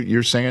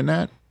you're saying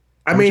that?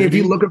 I mean, if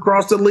you look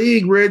across the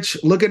league, Rich,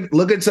 look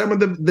at some of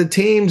the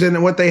teams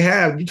and what they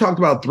have. You talked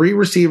about 3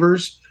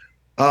 receivers.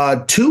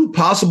 2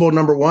 possible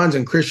number ones,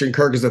 and Christian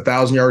Kirk is a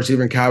 1,000-yard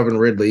receiver, and Calvin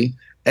Ridley.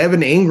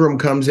 Evan Ingram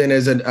comes in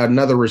as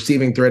another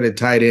receiving threat at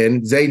tight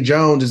end. Zay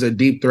Jones is a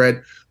deep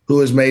threat who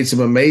has made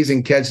some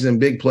amazing catches and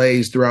big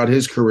plays throughout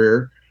his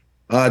career.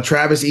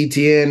 Travis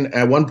Etienne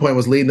at one point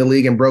was leading the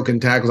league in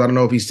broken tackles. I don't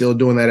know if he's still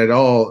doing that at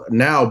all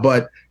now,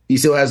 but he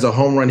still has the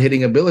home run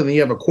hitting ability. And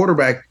you have a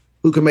quarterback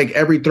who can make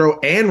every throw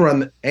and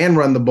run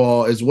the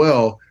ball as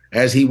well,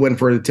 as he went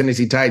for the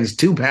Tennessee Titans,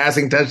 2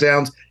 passing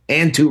touchdowns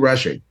and 2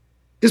 rushing.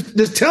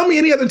 Just tell me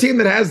any other team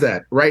that has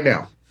that right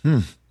now.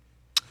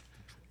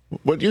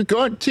 What you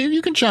go to?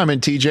 You can chime in,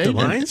 TJ. The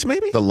Lions,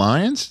 maybe. The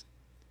Lions.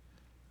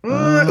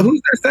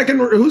 Who's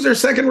their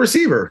second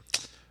receiver?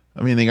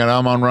 I mean, they got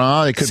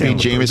Amon-Ra. It could be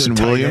Jamison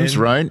Williams,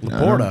 right?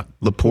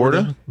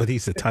 Laporta. But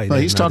he's the tight end. No,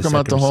 he's talking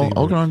about the whole. Receiver.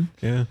 Hold on.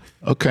 Yeah.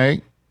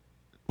 Okay.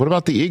 What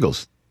about the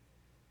Eagles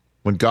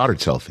when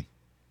Goddard's healthy?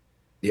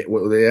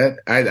 Yeah,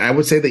 I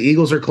would say the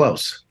Eagles are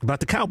close.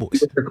 About the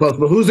Cowboys. They're close,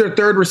 but who's their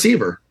third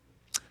receiver?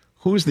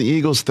 Who's the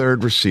Eagles'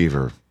 third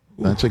receiver?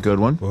 That's a good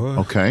one.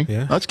 Okay.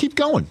 Yeah. Let's keep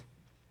going.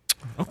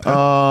 Okay.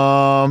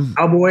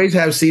 Cowboys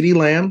have CeeDee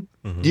Lamb.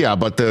 Mm-hmm. Yeah,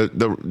 but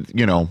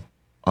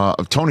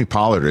Tony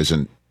Pollard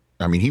isn't.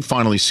 I mean, he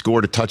finally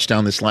scored a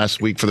touchdown this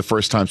last week for the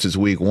first time since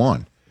week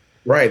 1.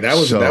 Right. That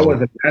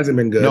hasn't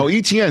been good. No,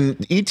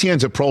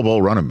 Etienne's a Pro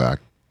Bowl running back.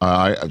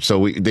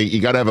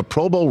 You got to have a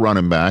Pro Bowl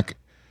running back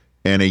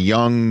and a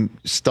young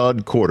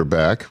stud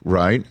quarterback,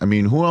 right? I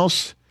mean, who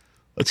else?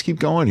 Let's keep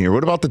going here.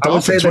 What about the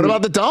Dolphins? What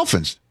about the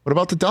Dolphins?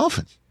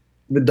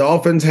 The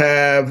Dolphins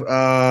have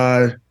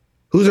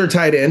who's their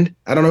tight end?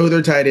 I don't know who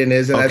their tight end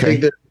is, and I think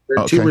their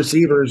 2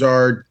 receivers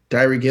are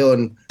Tyreek Hill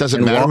and. Does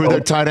it matter who their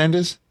tight end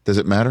is? Does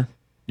it matter?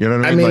 You know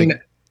what I mean?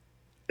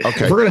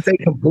 If we're going to say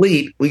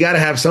complete, we got to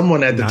have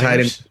someone at the tight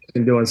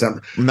end doing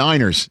something.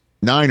 Niners.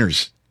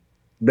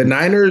 The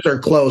Niners are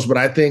close, but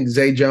I think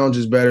Zay Jones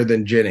is better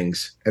than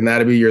Jennings, and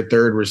that'll be your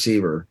third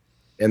receiver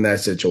in that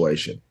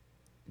situation.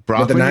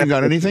 Brockman, you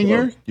got anything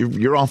here?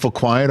 You're awful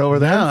quiet over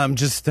there. No, I'm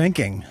just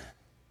thinking.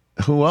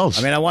 Who else?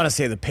 I mean, I want to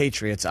say the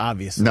Patriots,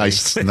 obviously.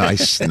 Nice.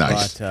 But,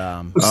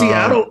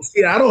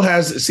 Seattle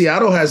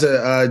has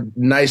a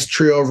nice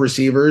trio of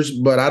receivers,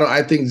 but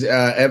I think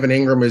Evan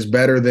Ingram is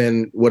better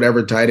than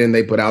whatever tight end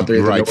they put out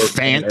there. Right,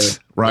 Fant,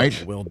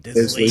 right? Will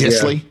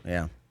Disley.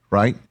 Yeah.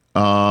 Right.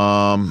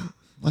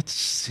 Let's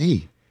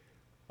see.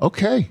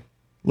 Okay.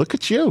 Look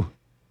at you.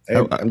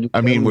 Hey,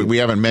 I mean, we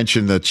haven't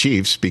mentioned the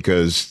Chiefs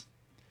because,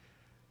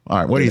 all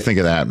right, what do you think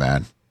of that,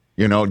 man?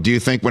 You know, do you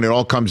think when it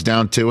all comes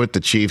down to it, the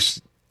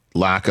Chiefs'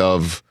 lack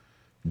of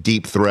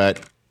deep threat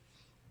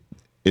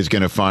is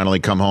going to finally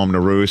come home to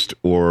roost,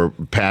 or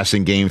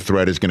passing game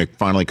threat is going to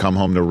finally come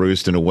home to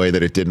roost in a way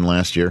that it didn't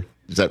last year?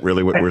 Is that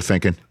really what we're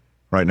thinking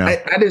right now?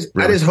 I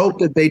just hope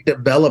that they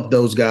develop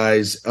those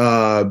guys.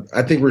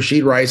 I think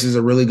Rashid Rice is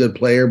a really good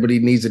player, but he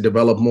needs to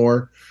develop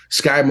more.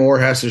 Sky Moore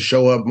has to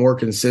show up more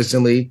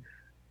consistently.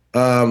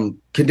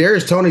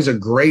 Kadarius Toney's a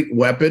great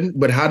weapon,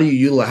 but how do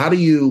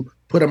you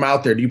put him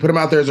out there? Do you put him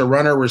out there as a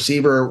runner,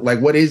 receiver? Like,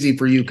 what is he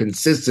for you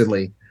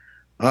consistently?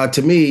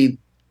 To me,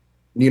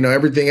 you know,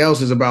 everything else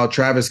is about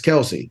Travis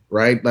Kelce,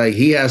 right? Like,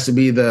 he has to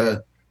be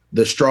the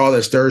straw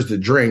that stirs the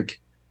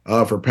drink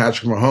for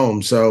Patrick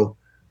Mahomes. So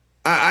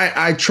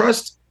I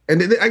trust,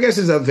 and I guess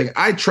there's the other thing.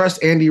 I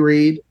trust Andy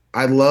Reid.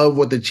 I love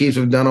what the Chiefs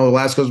have done over the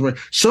last couple of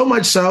months. So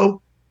much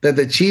so that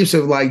the Chiefs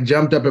have like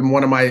jumped up in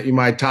one of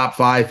my top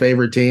 5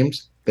 favorite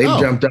teams. They've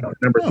jumped up to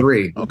number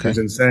 3, which is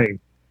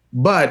insane.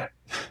 But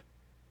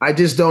I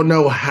just don't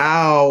know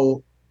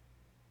how.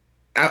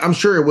 I'm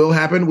sure it will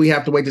happen. We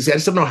have to wait to see. I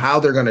just don't know how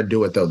they're going to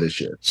do it, though, this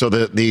year. So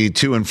the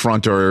 2 in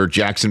front are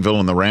Jacksonville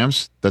and the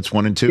Rams? That's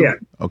 1 and 2? Yeah.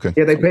 Okay.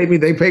 Yeah, they paid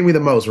me the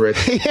most, Rich.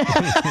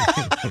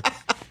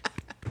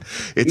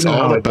 It's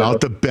all about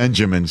the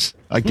Benjamins.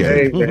 I get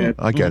it. Man.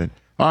 I get it.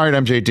 All right,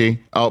 MJD.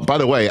 Oh, by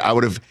the way, I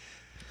would have,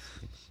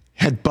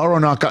 had Burrow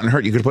not gotten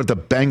hurt, you could put the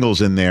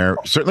Bengals in there.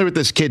 Certainly with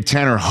this kid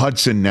Tanner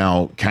Hudson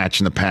now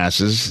catching the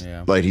passes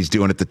like he's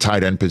doing at the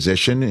tight end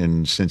position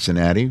in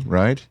Cincinnati,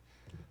 right?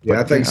 Yeah,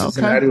 I think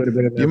Cincinnati would have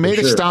been in there. You made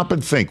for us sure. stop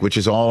and think, which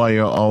is all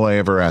I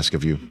ever ask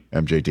of you,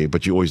 MJD.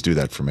 But you always do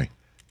that for me.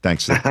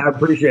 Thanks. I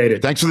appreciate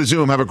it. Thanks for the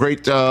Zoom. Have a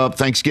great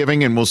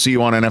Thanksgiving, and we'll see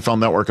you on NFL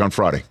Network on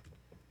Friday.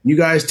 You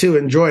guys, too.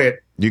 Enjoy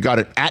it. You got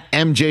it at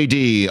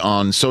MJD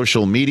on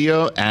social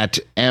media, at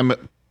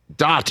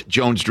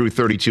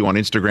m.jonesdrew32 on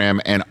Instagram,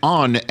 and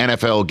on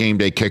NFL Game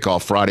Day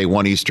Kickoff Friday,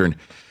 1 Eastern,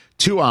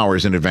 2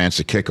 hours in advance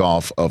of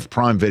kickoff of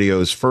Prime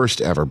Video's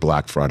first ever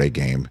Black Friday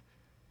game,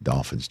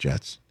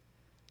 Dolphins-Jets.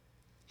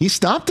 He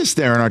stopped us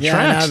there in our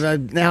tracks.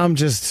 Now I'm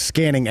just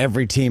scanning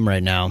every team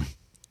right now.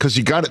 Because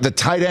you got it. The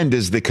tight end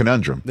is the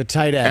conundrum. The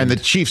tight end. And the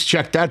Chiefs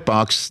check that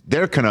box.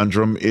 Their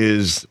conundrum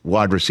is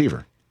wide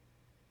receiver.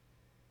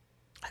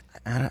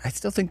 I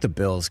still think the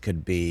Bills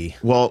could be.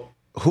 Well,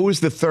 who is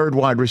the third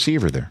wide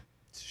receiver there?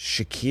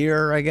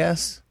 Shakir, I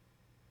guess.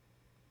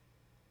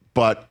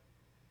 But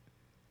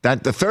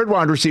the third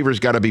wide receiver's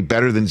got to be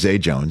better than Zay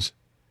Jones.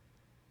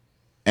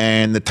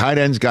 And the tight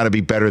end's got to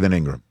be better than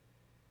Ingram.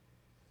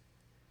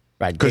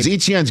 Right. Because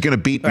Etienne's going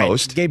to beat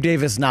most. Gabe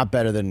Davis not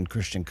better than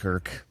Christian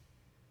Kirk.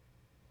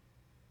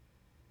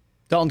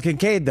 Dalton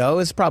Kincaid, though,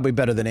 is probably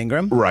better than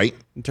Ingram. Right.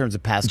 In terms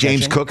of pass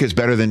James catching. Cook is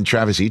better than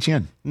Travis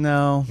Etienne.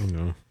 No.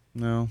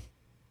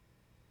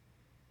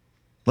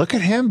 Look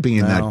at him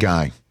being that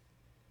guy.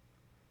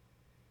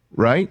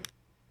 Right?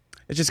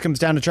 It just comes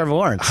down to Trevor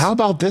Lawrence. How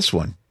about this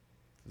one?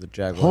 The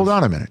Jaguars. Hold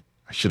on a minute.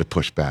 I should have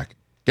pushed back.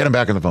 Get him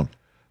back on the phone.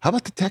 How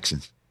about the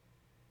Texans?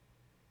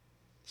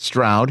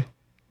 Stroud,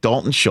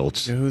 Dalton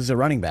Schultz. Who's the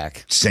running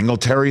back?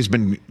 Singletary's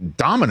been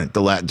dominant.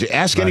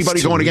 Ask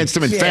anybody going against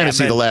him in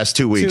fantasy the last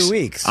 2 weeks. 2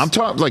 weeks. I'm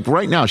talking like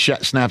right now,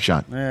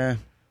 snapshot.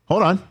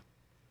 Hold on.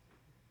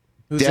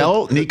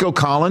 Dell, Nico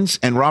Collins,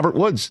 and Robert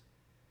Woods.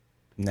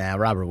 Nah,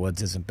 Robert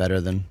Woods isn't better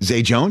than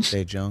Zay Jones?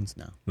 Zay Jones,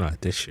 no. Not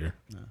this year.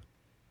 No.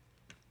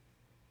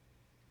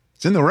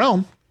 It's in the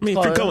realm. I mean,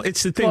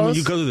 it's the thing when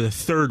you go to the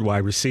third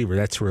wide receiver,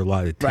 that's where a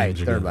lot of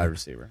teams are third going. wide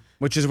receiver,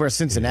 which is where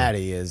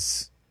Cincinnati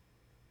is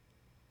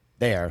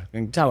there.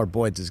 And Tyler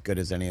Boyd's as good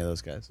as any of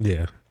those guys.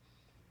 Yeah.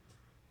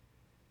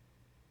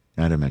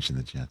 I didn't mention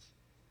the Jets.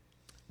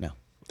 No.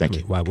 Thank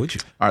you. Why would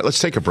you? All right, let's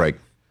take a break.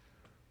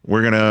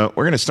 We're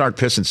gonna start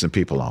pissing some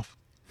people off.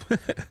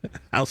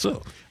 How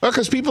so? Well,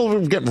 because people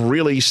are getting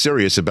really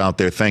serious about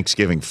their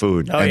Thanksgiving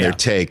food and their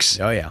takes.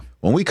 Oh, yeah.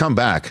 When we come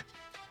back,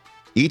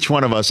 each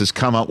one of us has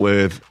come up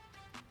with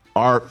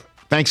our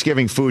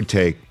Thanksgiving food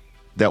take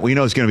that we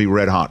know is going to be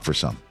red hot for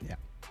some. Yeah.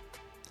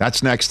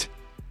 That's next.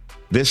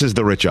 This is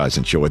The Rich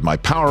Eisen Show with my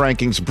Power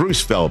Rankings,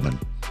 Bruce Feldman,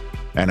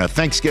 and a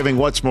Thanksgiving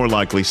What's More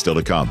Likely still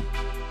to come.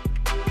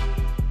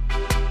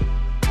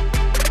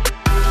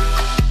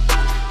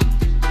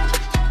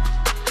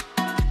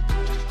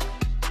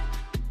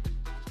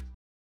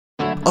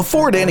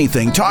 Afford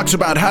Anything talks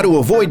about how to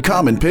avoid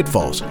common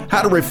pitfalls,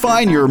 how to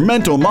refine your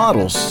mental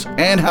models,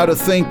 and how to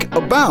think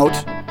about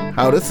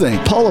how to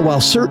think. Paula,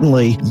 while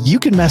certainly you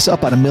can mess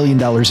up on $1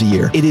 million a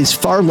year, it is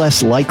far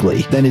less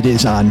likely than it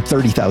is on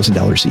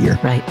 $30,000 a year.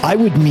 Right. I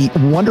would meet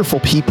wonderful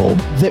people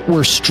that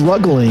were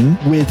struggling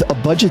with a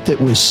budget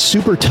that was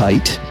super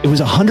tight. It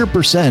was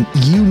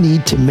 100% you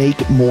need to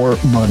make more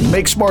money.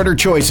 Make smarter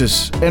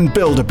choices and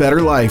build a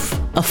better life.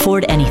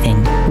 Afford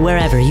Anything,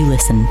 wherever you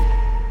listen.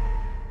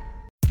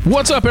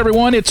 What's up,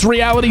 everyone? It's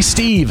Reality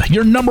Steve,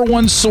 your number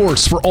one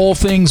source for all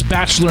things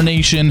Bachelor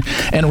Nation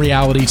and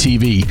reality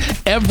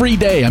TV. Every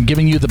day, I'm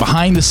giving you the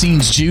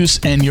behind-the-scenes juice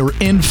and your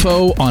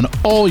info on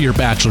all your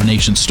Bachelor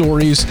Nation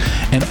stories,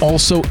 and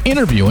also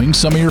interviewing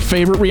some of your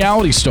favorite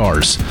reality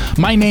stars.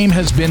 My name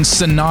has been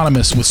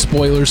synonymous with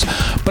spoilers,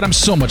 but I'm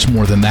so much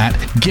more than that.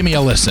 Give me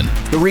a listen.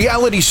 The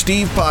Reality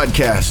Steve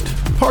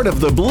Podcast, part of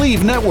the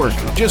Believe Network.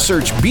 Just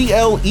search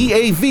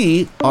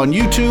BLEAV on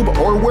YouTube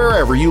or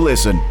wherever you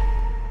listen.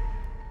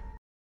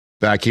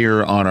 Back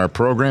here on our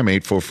program,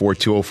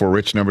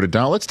 844-204-RICH, number to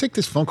dial. Let's take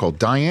this phone call.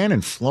 Diane in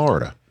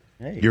Florida.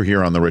 Hey. You're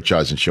here on the Rich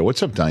Eisen Show.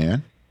 What's up,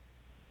 Diane?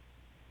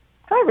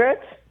 Hi,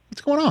 Rich.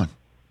 What's going on?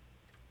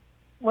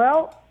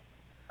 Well,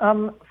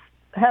 I'm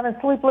having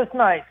sleepless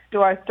nights.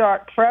 Do I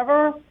start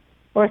Trevor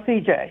or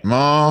CJ?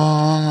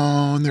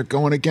 Oh, and they're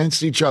going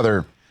against each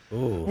other.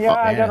 Ooh, Yeah,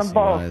 I got them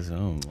both.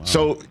 Oh, wow.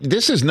 So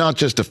this is not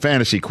just a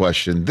fantasy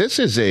question. This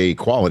is a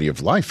quality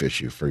of life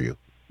issue for you,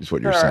 is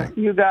what you're Sure, saying.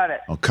 you got it.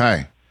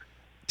 Okay.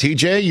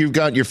 TJ, you've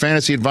got your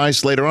fantasy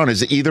advice later on.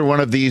 Is either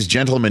one of these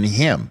gentlemen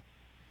him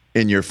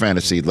in your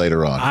fantasy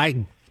later on?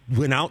 I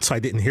went out, so I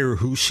didn't hear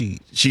who she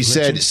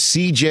said mentioned.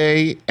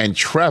 CJ and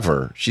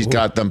Trevor. She's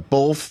got them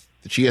both.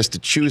 She has to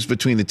choose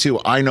between the two.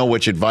 I know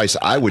which advice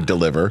I would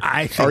deliver.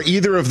 Are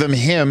either of them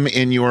him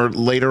in your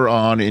later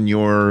on in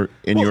your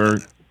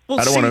Well,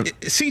 I don't want to.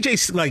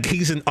 CJ's like,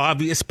 he's an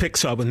obvious pick,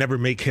 so I would never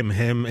make him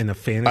in a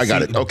fantasy. I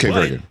got it. Okay, but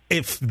very good.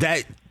 If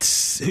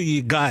that's who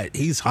you got,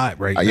 he's hot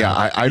right now.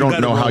 Yeah, I don't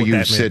gotta know how roll with you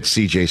that, sit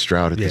CJ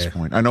Stroud at this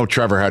point. I know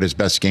Trevor had his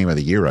best game of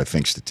the year, I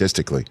think,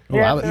 statistically.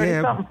 Yeah,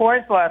 30-something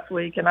points last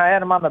week, and I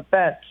had him on the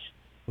bench.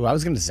 Well, I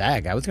was going to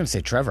zag. I was going to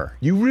say Trevor.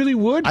 You really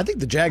would? I think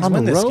the Jags On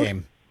win the this road?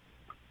 game.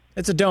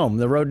 It's a dome.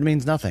 The road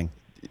means nothing.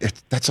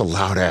 That's a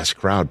loud-ass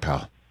crowd,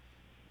 pal.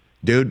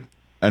 Dude,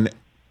 and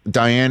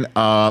Diane,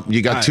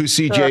 you got two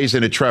CJs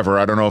and a Trevor.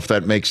 I don't know if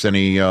that makes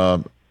any,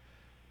 you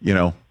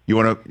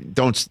want to,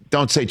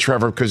 don't say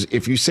Trevor, because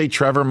if you say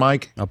Trevor,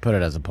 Mike. I'll put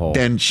it as a poll.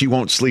 Then she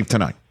won't sleep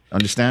tonight.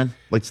 Understand?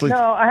 Like sleep.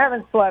 No, I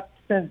haven't slept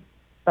since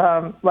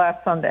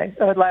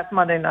last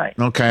Monday night.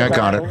 Okay, I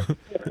got it.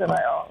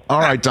 All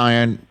right,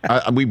 Diane.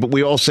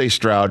 We all say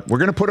Stroud. We're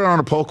going to put it on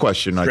a poll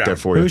question right there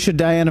for you. Who should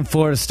Diane in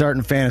Florida start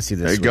in fantasy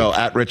this There you week? go.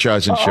 At Rich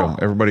Eisen Show.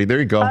 Everybody, there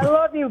you go. I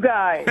love you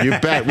guys. You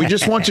bet. We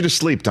just want you to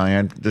sleep,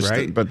 Diane.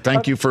 But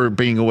thank you for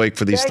being awake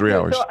for these Thank 3 you.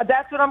 hours. So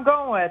that's what I'm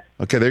going with.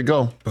 Okay, there you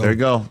go. There you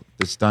go.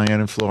 It's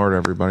Diane in Florida,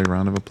 everybody.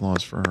 Round of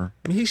applause for her.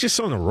 I mean, he's just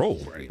on a roll,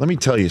 right? Let me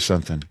tell you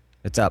something.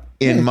 It's up.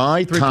 In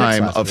my 3 picks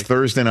time last of week.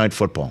 Thursday night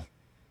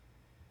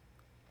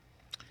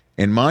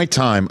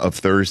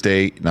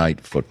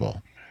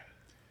football,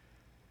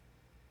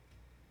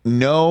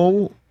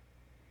 no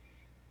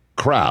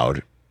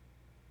crowd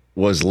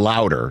was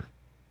louder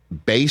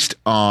based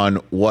on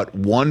what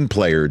one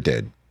player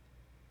did,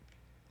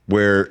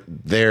 where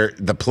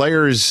the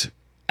players'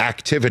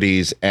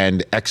 activities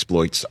and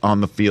exploits on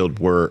the field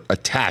were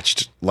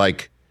attached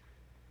like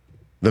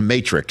the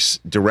Matrix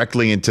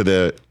directly into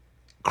the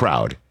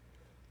crowd.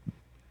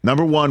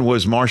 Number one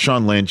was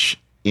Marshawn Lynch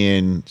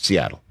in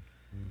Seattle.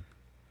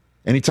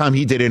 Anytime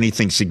he did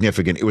anything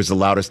significant, it was the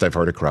loudest I've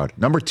heard a crowd.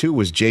 Number two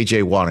was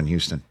J.J. Watt in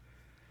Houston.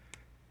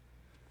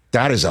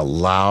 That is a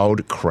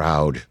loud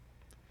crowd.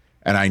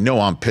 And I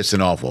know I'm pissing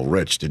off. Well,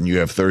 Rich, didn't you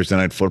have Thursday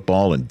night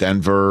football in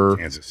Denver?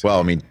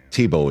 Well, I mean,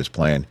 Tebow was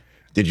playing.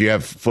 Did you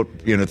have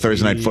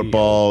Thursday night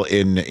football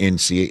in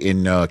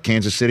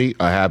Kansas City?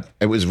 I have.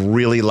 It was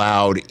really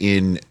loud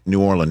in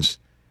New Orleans.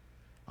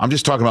 I'm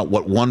just talking about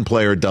what one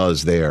player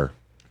does there.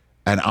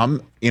 And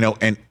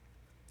and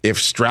if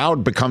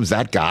Stroud becomes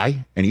that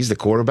guy and he's the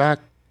quarterback,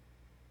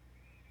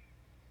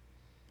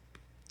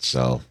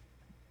 so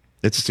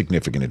it's a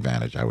significant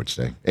advantage, I would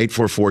say.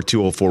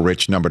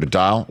 844-204-RICH, number to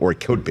dial, or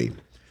it could be.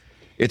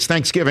 It's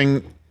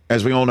Thanksgiving,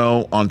 as we all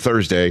know, on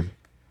Thursday,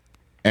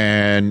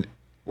 and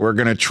we're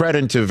going to tread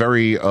into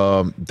very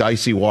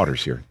dicey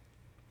waters here.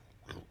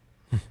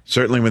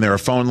 Certainly when there are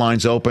phone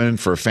lines open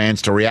for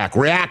fans to react.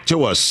 React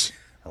to us.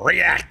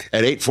 React.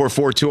 At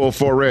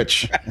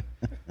 844-204-RICH.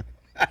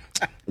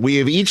 We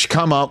have each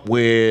come up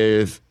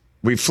with,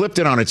 we flipped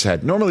it on its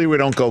head. Normally we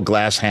don't go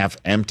glass half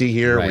empty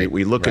here. Right,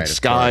 We look right, at of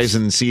skies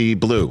course. and see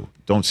blue.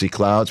 Don't see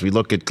clouds. We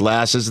look at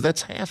glasses.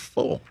 That's half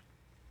full.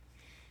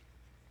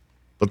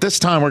 But this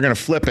time we're going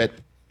to flip it.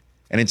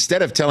 And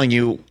instead of telling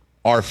you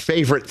our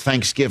favorite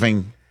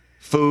Thanksgiving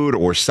food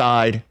or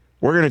side,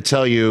 we're going to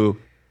tell you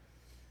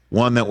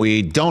one that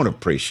we don't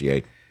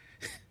appreciate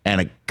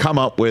and come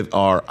up with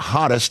our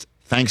hottest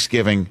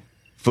Thanksgiving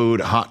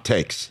food hot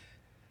takes.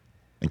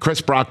 And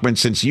Chris Brockman,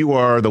 since you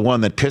are the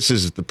one that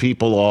pisses the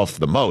people off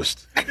the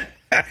most,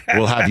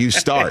 we'll have you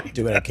start.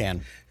 Do what I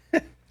can.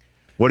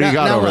 What do you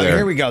got over there?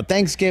 Here we go.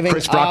 Thanksgiving.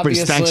 Chris Brockman's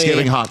obviously-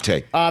 Thanksgiving hot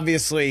take.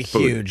 Obviously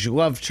Food. huge.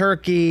 Love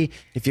turkey.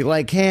 If you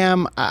like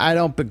ham, I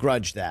don't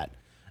begrudge that.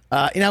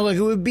 Look,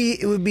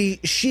 it would be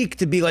chic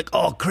to be like,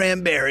 oh,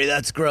 cranberry,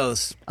 that's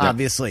gross,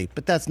 obviously.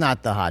 But that's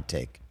not the hot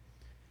take.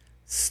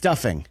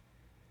 Stuffing.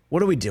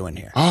 What are we doing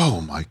here?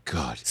 Oh, my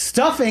God.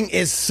 Stuffing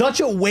is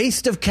such a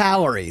waste of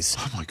calories.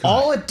 Oh, my God.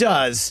 All it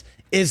does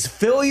is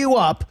fill you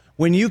up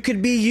when you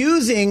could be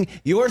using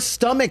your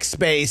stomach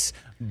space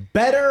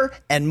better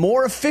and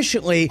more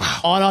efficiently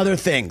on other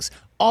things.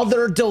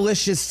 Other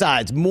delicious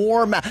sides,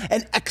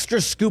 an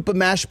extra scoop of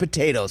mashed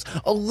potatoes,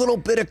 a little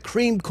bit of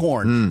cream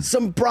corn,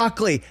 some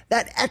broccoli,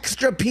 that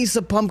extra piece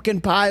of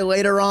pumpkin pie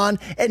later on,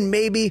 and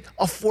maybe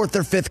a 4th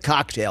or 5th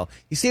cocktail.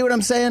 You see what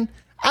I'm saying?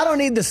 I don't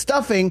need the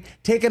stuffing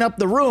taking up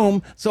the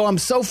room, so I'm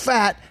so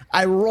fat,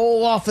 I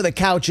roll off of the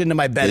couch into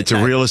my bed. It's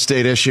a real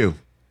estate issue.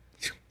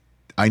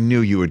 I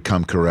knew you would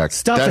come correct.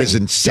 Stuffing. That is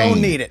insane.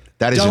 Don't need it.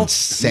 That is don't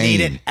insane.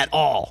 Need it at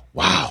all.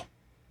 Wow.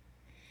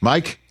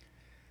 Mike?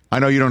 I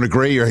know you don't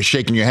agree. You're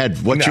shaking your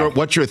head. What's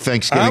your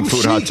Thanksgiving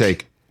food hot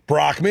take?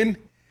 Brockman,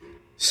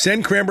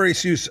 send cranberry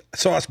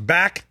sauce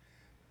back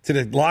to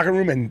the locker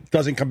room and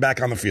doesn't come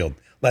back on the field.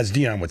 as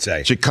Dion would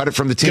say. Should cut it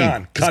from the team.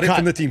 Gone. Cut it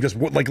from the team. Just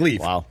leave.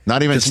 Wow.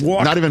 Not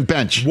even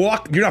bench.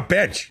 Walk. You're not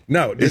bench.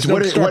 No. Is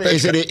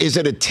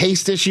it a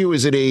taste issue?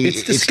 Is it a?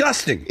 It's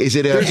disgusting. Is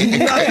it a?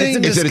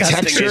 Is it a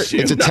texture?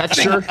 It's a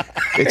texture.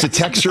 It's a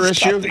texture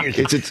issue.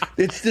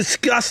 It's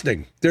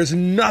disgusting. There's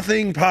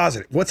nothing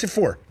positive. What's it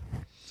for?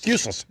 It's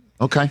useless.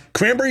 Okay.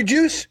 Cranberry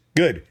juice.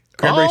 Good.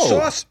 Cranberry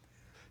sauce.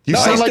 You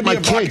sound like my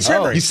kids.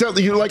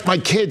 You're like my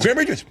kids.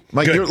 Cranberry juice.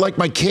 You're like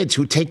my kids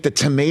who take the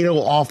tomato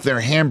off their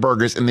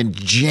hamburgers and then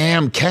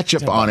jam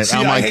ketchup on it. See,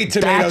 I hate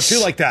tomatoes too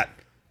like that.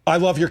 I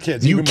love your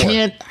kids. You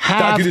can't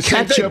have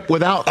ketchup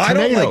without tomatoes.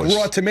 I don't like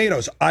raw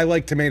tomatoes. I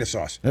like tomato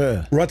sauce.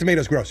 Raw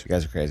tomatoes, gross. You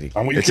guys are crazy.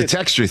 It's a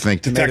texture thing.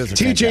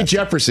 TJ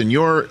Jefferson,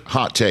 your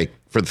hot take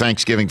for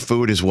Thanksgiving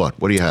food is what?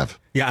 What do you have?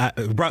 Yeah,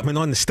 Brockman,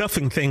 on the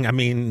stuffing thing, I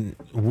mean,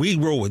 we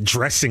roll with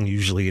dressing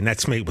usually, and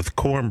that's made with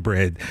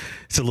cornbred.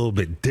 It's a little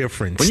bit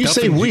different. When you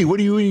say we, what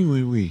do you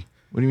mean we?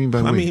 What do you mean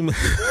by we? I mean,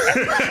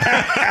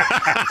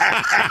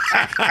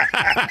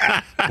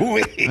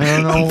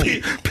 I don't know.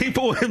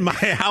 People in my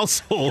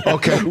household.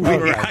 Okay.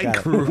 Where I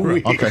grew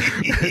up. Okay.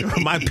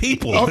 My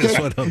people. Okay. Is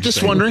what I'm just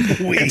saying. wondering.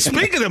 And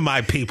speaking of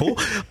my people,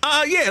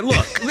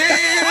 look,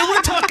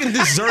 we're talking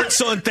desserts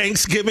on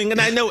Thanksgiving,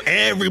 and I know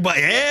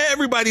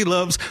everybody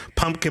loves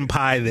pumpkin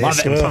pie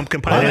this and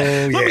pumpkin pie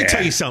that. Let me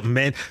tell you something,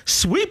 man.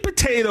 Sweet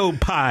potato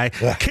pie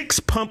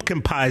kicks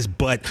pumpkin pie's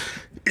butt.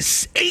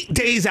 It's 8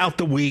 days out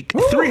the week,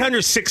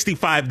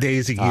 365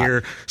 days a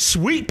year.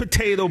 Sweet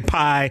potato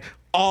pie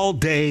all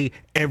day,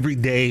 every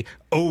day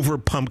over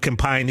pumpkin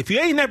pie. And if you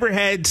ain't never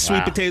had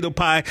sweet potato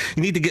pie,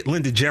 you need to get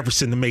Linda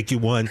Jefferson to make you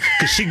one,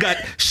 because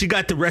she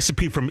got the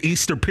recipe from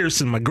Easter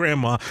Pearson, my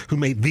grandma, who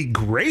made the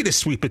greatest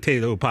sweet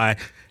potato pie.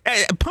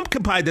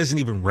 Pumpkin pie doesn't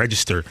even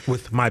register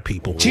with my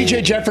people.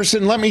 TJ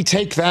Jefferson, let me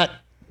take that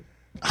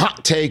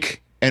hot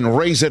take and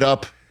raise it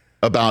up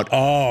about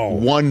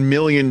 1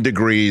 million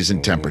degrees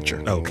in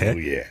temperature. Okay. Oh,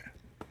 yeah.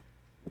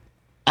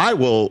 I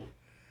will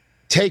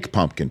take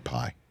pumpkin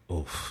pie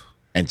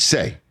and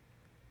say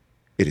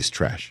it is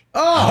trash.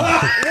 What?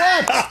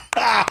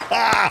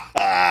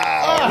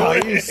 Are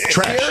you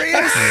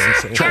serious?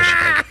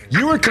 Trash.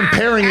 You were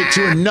comparing it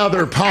to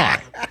another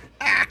pie.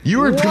 You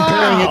were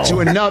comparing it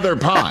to another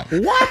pie.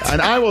 What?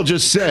 And I will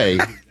just say,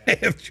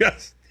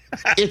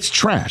 it's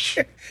trash.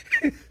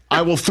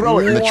 I will throw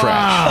it in the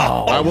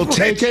trash. I will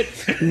take it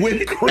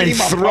with cream and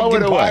throw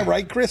it away. Pie,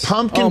 right, Chris?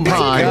 Pumpkin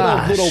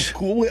pie is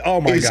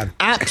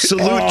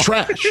absolute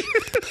trash.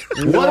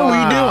 What are we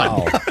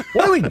doing?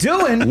 What are we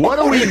doing? What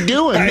are we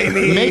doing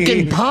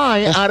making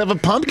pie out of a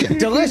pumpkin?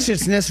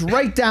 Deliciousness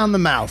right down the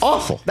mouth.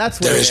 Awful. That's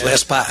what There it is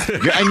less pie.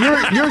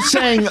 And you're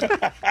saying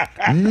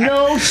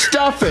no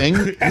stuffing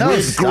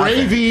with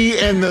gravy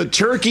and the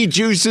turkey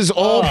juices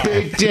all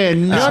baked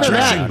in. None of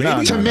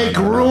that to make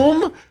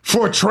room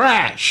for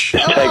trash.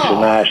 Takes a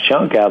nice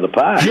chunk out of the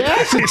pie.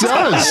 Yes, it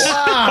does.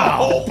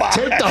 Wow.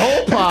 Take the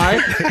whole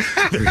pie.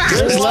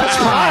 There's less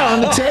pie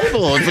on the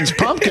table if it's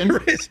pumpkin.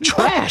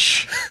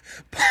 Trash.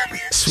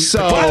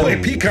 So, by the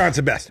way, pecan's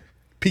the best.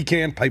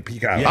 Pecan.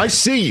 Yeah. I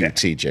see you,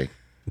 TJ.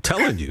 I'm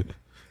telling you.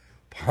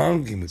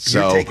 Pumpkin.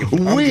 So,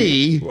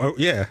 we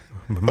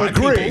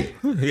agree.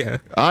 People. Yeah.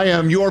 I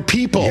am your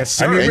people. Yes,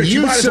 sir. And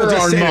you, sir,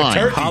 are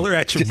mine. Holler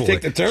at your boy.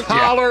 Take the turkey.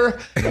 Holler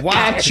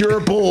at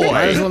your boy.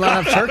 Might as well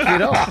not have turkey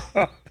at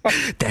all.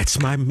 That's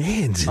my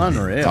man's.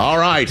 Unreal. All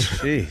right.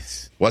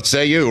 Jeez. What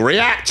say you?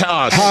 React to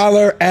us.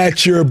 Holler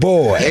at your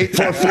boy.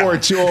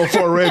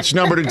 844-204-RICH,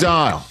 number to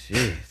dial.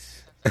 Jeez.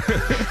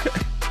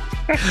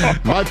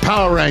 My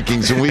power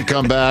rankings when we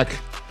come back.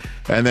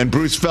 And then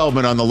Bruce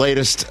Feldman on the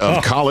latest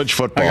of college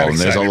football. And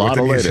there's a lot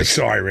of latest.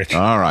 Sorry, Rich.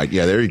 All right.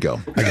 Yeah, there you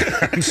go.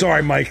 I'm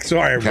sorry, Mike.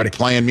 Sorry, everybody. Got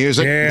playing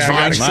music? Yeah, I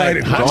got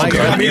excited.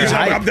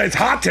 That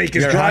hot take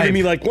is driving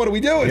me like, what are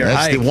we doing?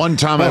 That's the one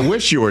time I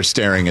wish you were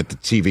staring at the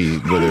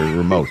TV with a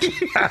remote.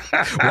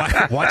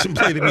 Watch him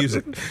play the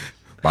music.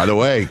 By the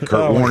way,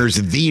 Kurt Warner's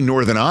The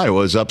Northern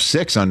Iowa is up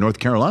 6 on North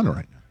Carolina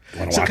right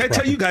now. So can I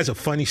tell you guys a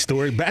funny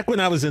story? Back when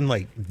I was in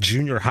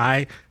junior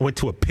high, I went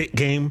to a Pitt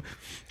game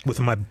with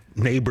my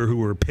neighbor who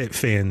were Pitt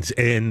fans,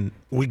 and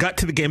we got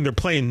to the game. They're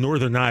playing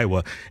Northern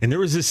Iowa, and there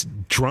was this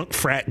drunk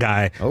frat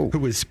guy who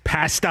was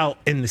passed out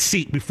in the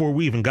seat before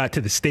we even got to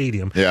the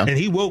stadium. Yeah. And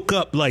he woke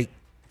up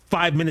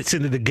 5 minutes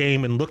into the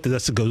game and looked at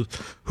us and goes,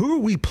 "Who are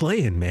we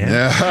playing, man?"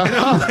 Yeah. And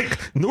I'm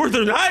like,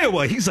 "Northern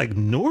Iowa." He's like,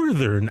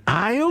 "Northern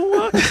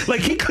Iowa?" Like,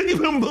 he couldn't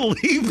even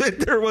believe that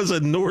there was a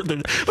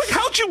Northern. Like,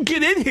 how'd you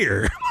get in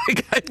here?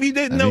 Like, he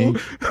didn't know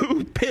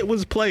who Pitt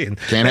was playing.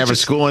 Can't have a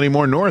school any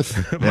more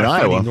north in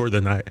Iowa.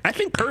 Northern Iowa. I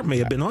think Kurt may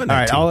have been on that All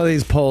right, team. all of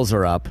these polls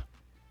are up.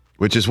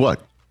 Which is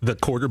what? The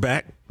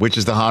quarterback. Which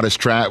is the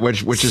hottest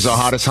which is the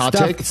hottest hot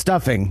take?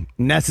 Stuffing.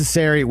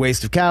 Necessary.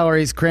 Waste of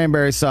calories.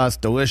 Cranberry sauce.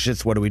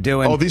 Delicious. What are we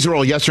doing? Oh, these are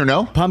all yes or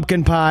no?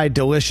 Pumpkin pie.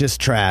 Delicious.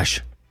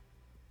 Trash.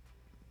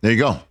 There you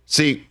go.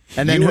 See,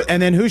 and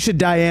then who should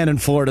Diane in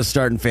Florida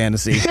start in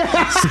fantasy?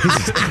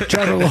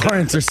 Trevor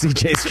Lawrence or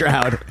CJ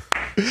Stroud?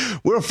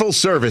 We're full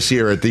service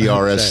here at the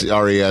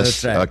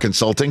RES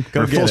Consulting.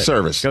 We're full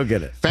service. Go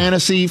get it.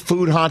 Fantasy,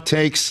 food, hot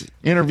takes,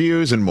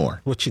 interviews, and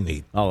more. What you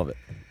need? All of it.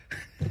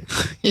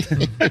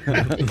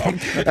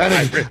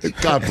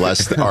 God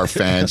bless our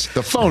fans.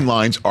 The phone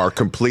lines are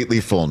completely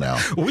full now.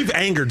 We've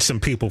angered some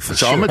people for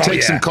so sure. I'm going to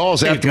take some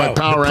calls after my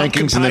power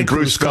rankings, and then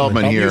Bruce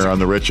Feldman here on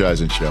The Rich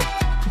Eisen Show.